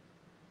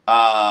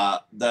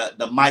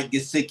Mike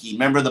Gesicki.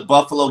 Remember the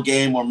Buffalo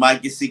game where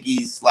Mike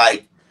Gesicki's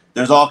like,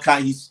 there's all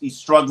kinds, he's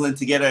struggling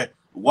to get a,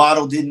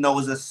 Waddle didn't know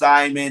his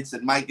assignments,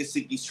 and Mike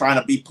Gesicki's trying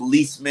to be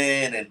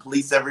policeman and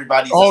police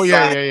everybody's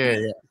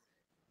assignments. Yeah.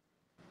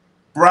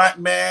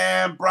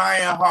 Brian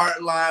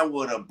Hartline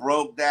would have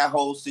broke that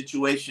whole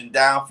situation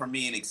down for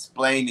me and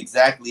explained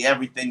exactly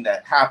everything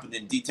that happened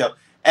in detail.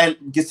 And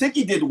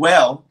Gesicki did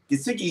well.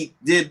 Gesicki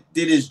did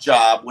his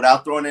job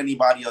without throwing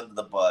anybody under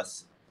the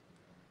bus.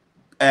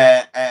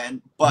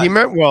 But he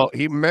meant well.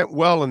 He meant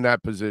well in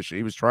that position.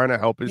 He was trying to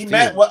help his team.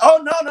 Well.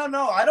 Oh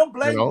no! I don't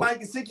blame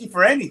Mike Gesicki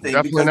for anything,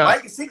 because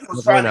Mike Gesicki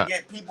was trying to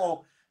get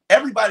people.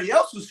 Everybody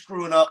else was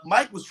screwing up.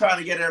 Mike was trying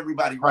to get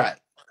everybody right.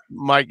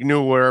 Mike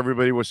knew where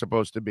everybody was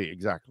supposed to be.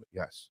 Exactly.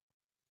 Yes.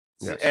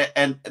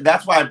 And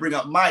that's why I bring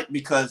up Mike,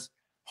 because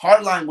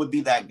Hartline would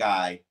be that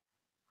guy,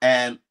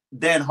 and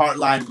then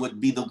Hartline would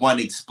be the one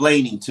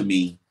explaining to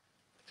me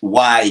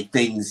why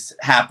things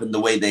happened the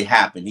way they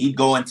happened. He'd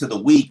go into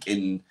the week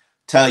and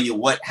tell you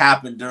what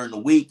happened during the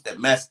week that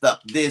messed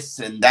up this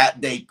and that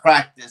day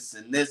practice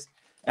and this.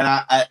 And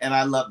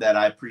I love that.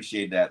 I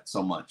appreciate that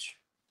so much.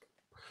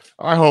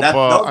 I hope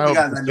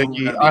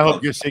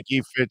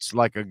Gesicki fits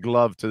like a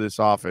glove to this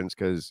offense,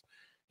 because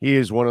he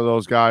is one of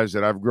those guys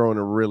that I've grown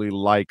to really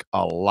like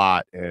a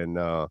lot. And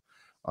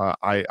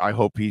I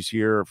hope he's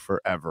here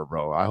forever,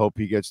 bro. I hope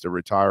he gets to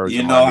retire.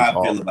 You know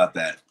how I feel about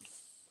that.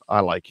 I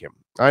like him.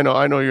 I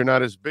know you're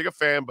not as big a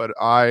fan, but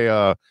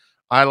I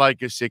like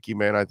Gesicki,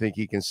 man. I think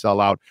he can sell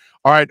out.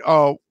 All right.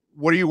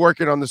 What are you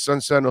working on the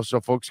Sun Sentinel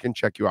so folks can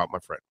check you out, my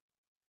friend?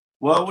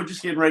 Well, we're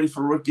just getting ready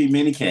for rookie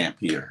minicamp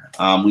here.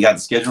 We got the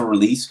schedule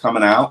release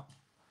coming out.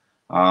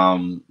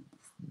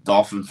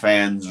 Dolphin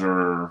fans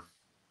are,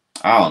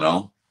 I don't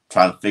know,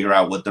 trying to figure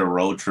out what their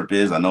road trip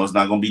is. I know it's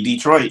not going to be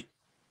Detroit.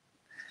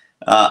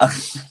 But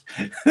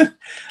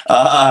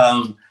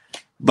I'm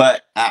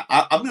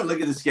going to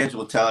look at the schedule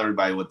and tell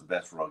everybody what the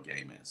best road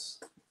game is.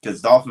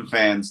 Because Dolphin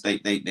fans, they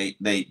need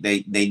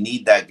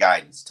that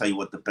guidance. Tell you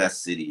what the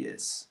best city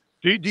is.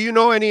 Do you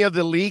know any of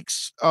the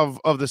leaks of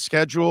the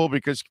schedule?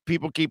 Because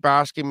people keep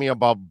asking me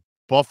about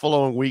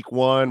Buffalo in week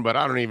 1, but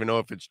I don't even know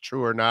if it's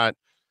true or not.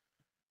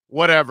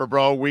 Whatever,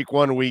 bro. Week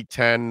 1, week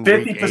 10,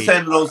 week 8. 50%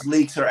 of those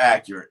leaks are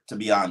accurate, to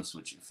be honest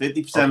with you.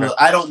 50% Okay.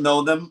 I don't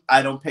know them.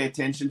 I don't pay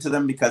attention to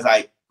them because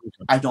I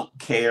don't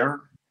care.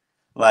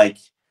 Like,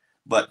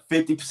 but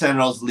 50% of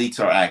those leaks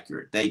are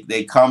accurate.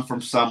 They come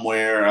from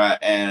somewhere,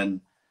 and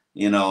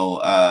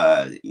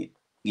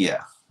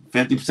yeah,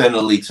 50% of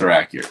the leaks are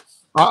accurate.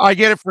 I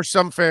get it for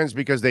some fans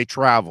because they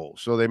travel,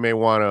 so they may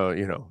want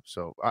to,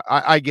 so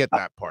I get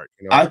that part.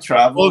 I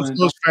travel.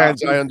 Those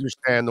fans, I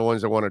understand the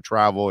ones that want to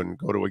travel and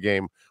go to a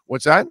game.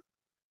 What's that?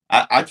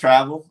 I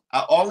travel.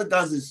 All it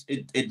does is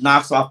it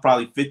knocks off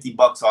probably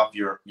 $50 off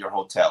your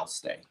hotel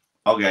stay.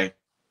 Okay,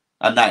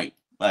 a night.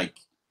 Like,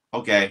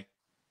 okay,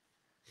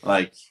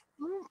 like,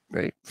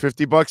 hey,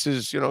 $50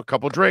 is a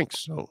couple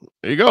drinks. So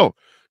there you go, a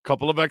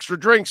couple of extra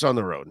drinks on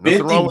the road.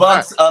 Nothing wrong with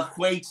that. $50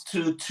 equates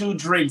to 2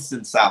 drinks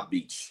in South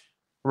Beach.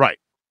 Right.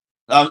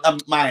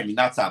 Miami,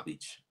 not South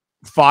Beach.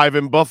 5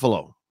 in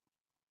Buffalo.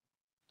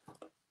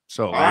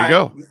 So there you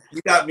go.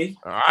 You got me.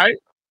 All right.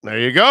 There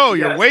you go.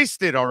 You're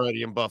wasted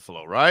already in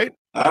Buffalo, right?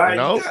 All right.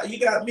 You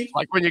got me.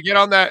 Like when you get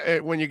on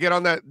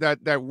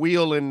that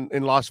wheel in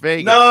Las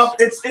Vegas. No,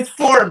 it's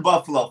 4 in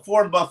Buffalo.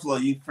 4 in Buffalo.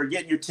 You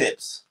forget your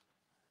tips.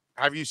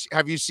 Have you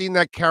seen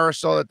that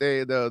carousel that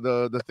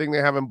the thing they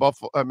have in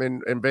Buffalo?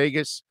 In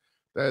Vegas.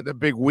 The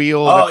big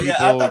wheel. Oh, yeah.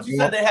 I thought you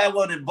said they had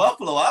one in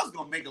Buffalo. I was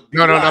going to make a big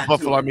No, not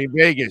Buffalo. I mean,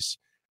 Vegas.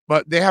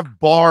 But they have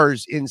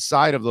bars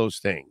inside of those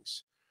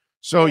things.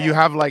 So you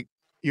have like,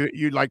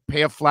 you like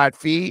pay a flat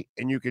fee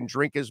and you can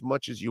drink as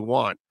much as you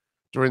want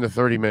during the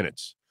 30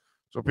 minutes.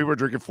 So people are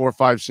drinking 4,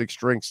 5, 6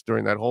 drinks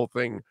during that whole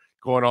thing,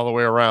 going all the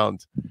way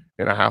around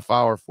in a half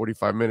hour,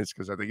 45 minutes,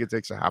 because I think it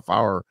takes a half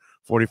hour,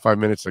 45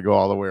 minutes to go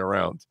all the way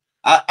around.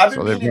 I've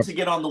been meaning to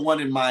get on the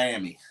one in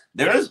Miami.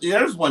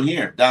 There's one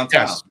here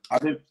downtown. Yes.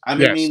 I've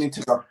been meaning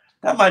to go.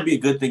 That might be a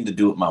good thing to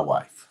do with my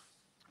wife.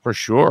 For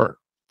sure,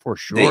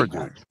 dude.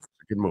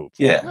 Good move.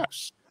 Yeah.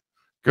 Yes.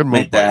 Good move.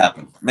 Make that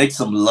happen. Make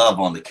some love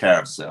on the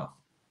carousel.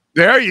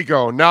 There you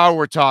go. Now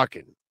we're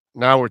talking.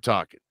 There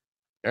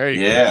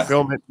you go.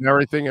 Film it and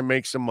everything and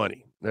make some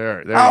money.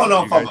 There I don't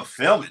know if I'm gonna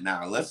film it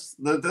now. Let's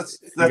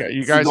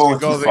you guys can go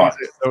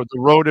the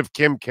road of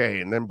Kim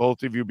K, and then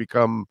both of you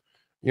become,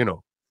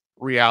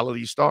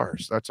 reality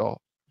stars. That's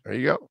all. There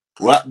you go.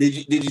 Well,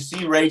 did you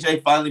see Ray J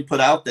finally put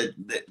out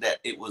that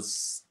it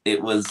was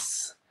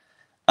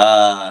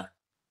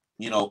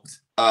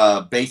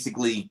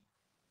basically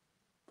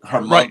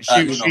her mother,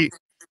 right.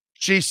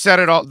 She set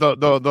it all.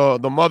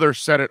 The mother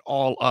set it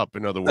all up.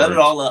 In other words, set it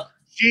all up.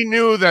 She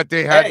knew that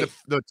they had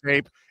the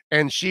tape,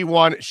 and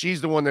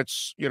she's the one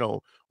that's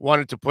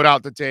wanted to put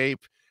out the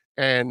tape.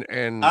 And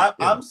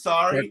I'm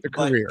sorry,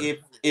 but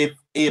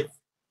if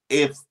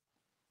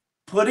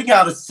putting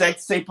out a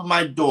sex tape of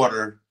my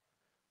daughter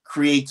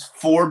creates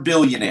 4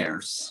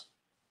 billionaires,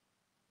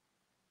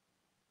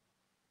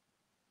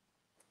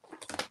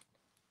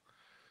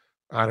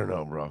 I don't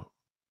know, bro.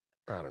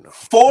 I don't know.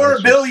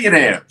 4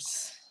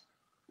 billionaires,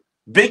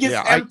 biggest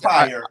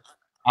empire.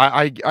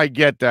 I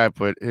get that,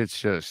 but it's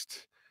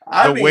just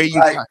the way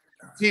you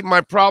see.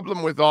 My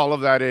problem with all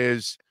of that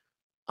is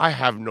I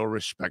have no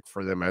respect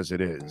for them as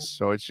it is.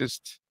 So it's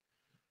just,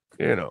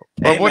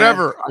 but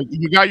whatever.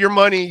 You got your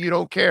money, you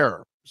don't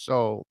care.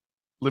 So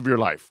live your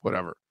life,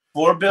 whatever.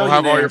 4 billionaires.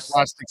 Have all your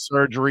plastic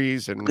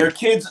surgeries and their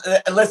kids.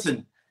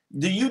 Listen,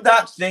 do you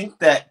not think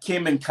that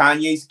Kim and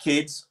Kanye's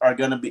kids are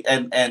gonna be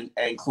and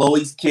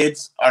Khloe's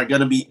kids aren't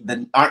gonna be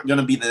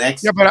the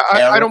next? Yeah, but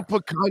I don't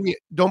put Kanye.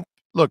 Don't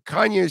look.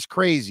 Kanye is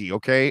crazy,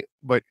 okay?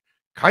 But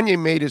Kanye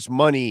made his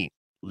money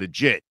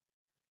legit,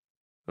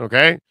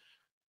 okay?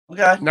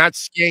 Okay, not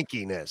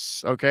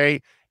skankiness,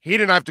 okay? He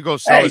didn't have to go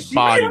sell his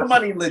body made her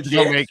money legit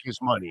to make his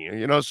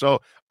money, So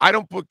I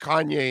don't put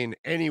Kanye in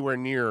anywhere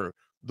near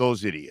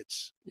those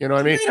idiots. You know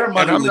what I mean? And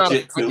I'm not a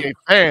Kanye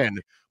fan,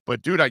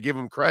 but dude, I give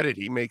him credit.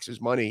 He makes his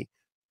money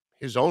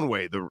his own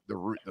way, the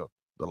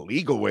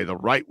legal way, the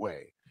right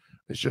way.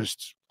 It's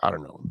just, I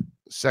don't know,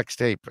 sex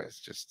tape.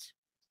 It's just.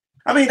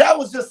 I mean, that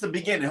was just the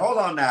beginning. Hold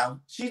on now.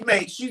 She's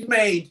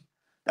made.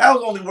 That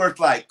was only worth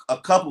like a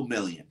couple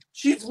million.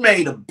 She's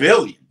made $1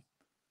 billion.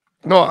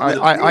 No,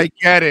 I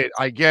get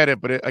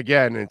it. But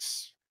again,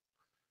 it's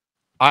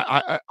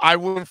I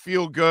wouldn't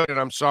feel good, and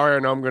I'm sorry. I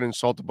know I'm going to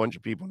insult a bunch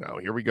of people now.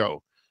 Here we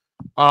go.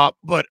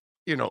 But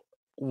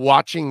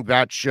watching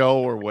that show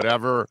or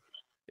whatever,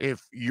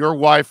 if your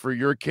wife or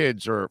your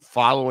kids are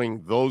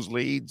following those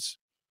leads,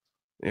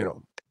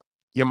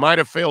 you might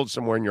have failed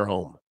somewhere in your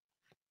home.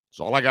 That's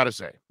all I got to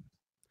say.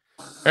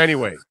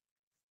 Anyway,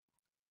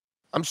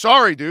 I'm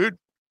sorry, dude.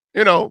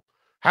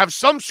 Have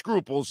some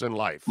scruples in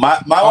life.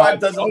 My wife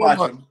doesn't watch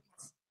him.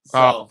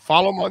 So.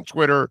 Follow him on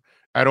Twitter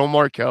at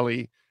Omar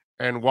Kelly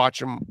and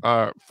watch him.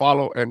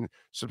 Follow and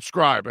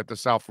subscribe at the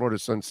South Florida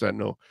Sun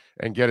Sentinel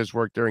and get his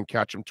work there and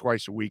catch him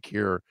twice a week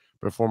here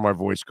before my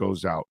voice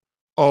goes out.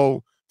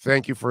 Oh,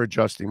 Thank you for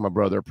adjusting, my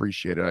brother.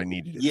 Appreciate it. I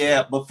needed it.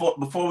 Yeah,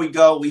 before we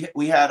go,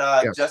 we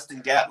had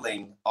Justin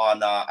Gatling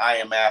on I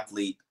Am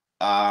Athlete.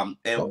 A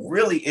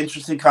really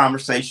interesting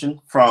conversation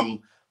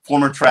from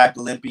former track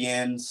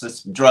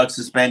Olympians, drug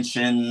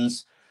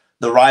suspensions,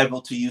 the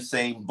rival to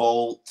Usain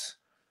Bolt.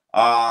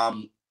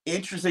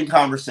 Interesting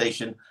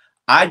conversation.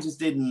 I just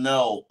didn't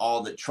know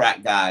all the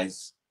track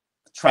guys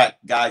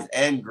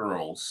and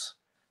girls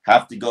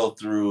have to go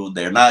through.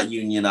 They're not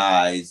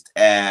unionized,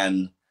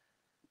 and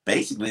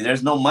basically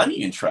there's no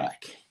money in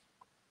track.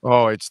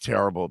 Oh, it's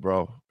terrible,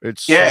 bro.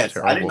 It's so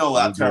terrible. I didn't know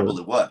how terrible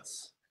it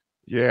was.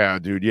 Yeah,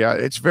 dude. Yeah,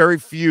 it's very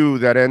few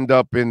that end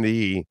up in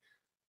the,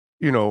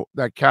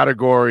 that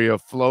category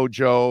of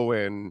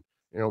FloJo and,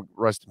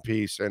 rest in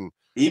peace. And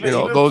even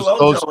those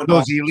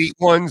elite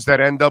ones that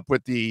end up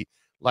with the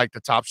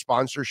top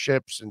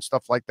sponsorships and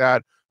stuff like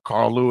that,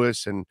 Carl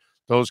Lewis and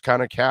those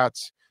kind of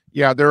cats.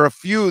 Yeah, there are a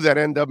few that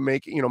end up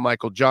making,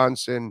 Michael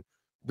Johnson,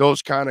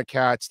 those kind of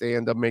cats, they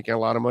end up making a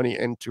lot of money.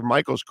 And to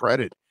Michael's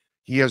credit,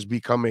 he has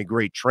become a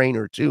great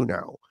trainer too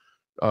now.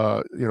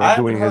 I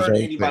haven't heard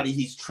anybody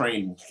he's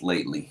trained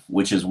lately,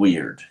 which is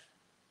weird.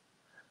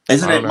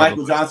 Isn't it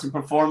Michael Johnson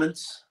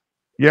Performance?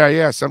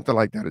 Yeah, something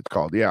like that it's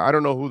called. Yeah, I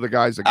don't know who the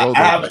guys that go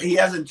there. He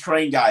hasn't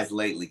trained guys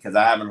lately because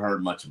I haven't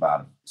heard much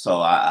about him.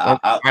 So I'll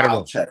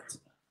check.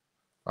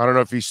 I don't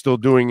know if he's still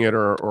doing it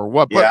or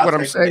what. But what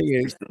I'm saying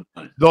is,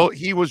 though,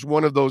 he was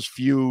one of those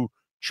few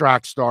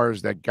track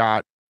stars that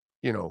got,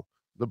 the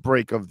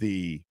break of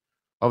the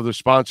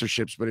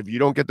sponsorships. But if you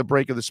don't get the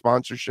break of the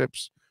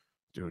sponsorships,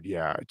 dude,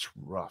 yeah, it's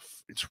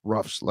rough. It's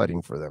rough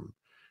sledding for them.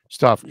 It's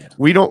tough. Yeah.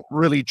 We don't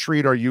really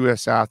treat our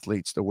U.S.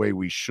 athletes the way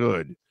we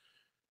should.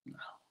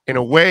 In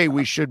a way,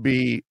 we should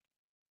be,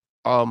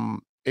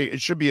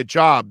 it should be a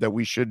job that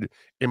we should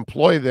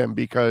employ them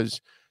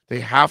because they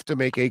have to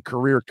make a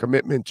career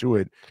commitment to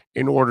it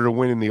in order to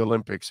win in the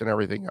Olympics and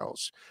everything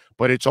else.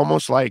 But it's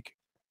almost like,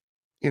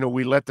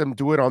 we let them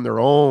do it on their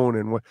own,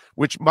 and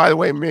which, by the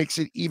way, makes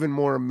it even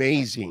more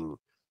amazing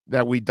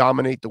that we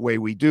dominate the way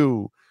we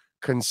do,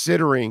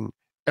 considering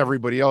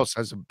everybody else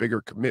has a bigger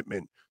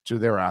commitment to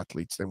their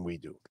athletes than we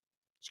do.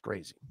 It's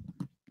crazy.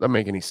 Doesn't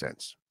make any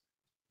sense.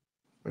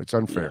 It's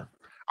unfair. Yeah.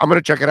 I'm going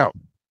to check it out.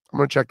 I'm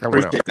going to check that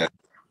one out. That.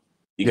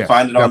 You can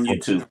find it on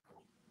YouTube.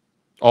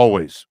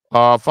 Always.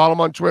 Follow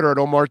him on Twitter at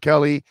Omar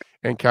Kelly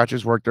and catch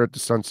his work there at the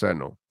Sun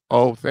Sentinel.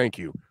 Oh, thank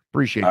you.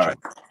 Appreciate you. Right.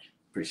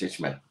 Appreciate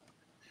you, man.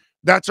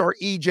 That's our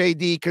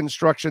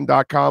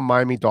EJDconstruction.com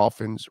Miami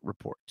Dolphins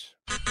report.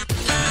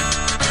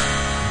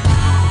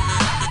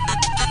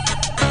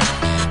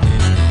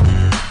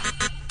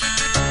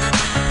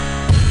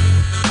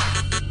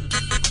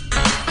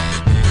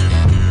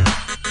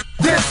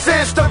 This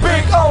is the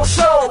Big O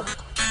Show.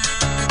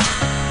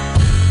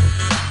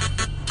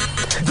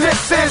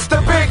 This is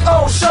the Big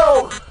O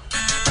Show.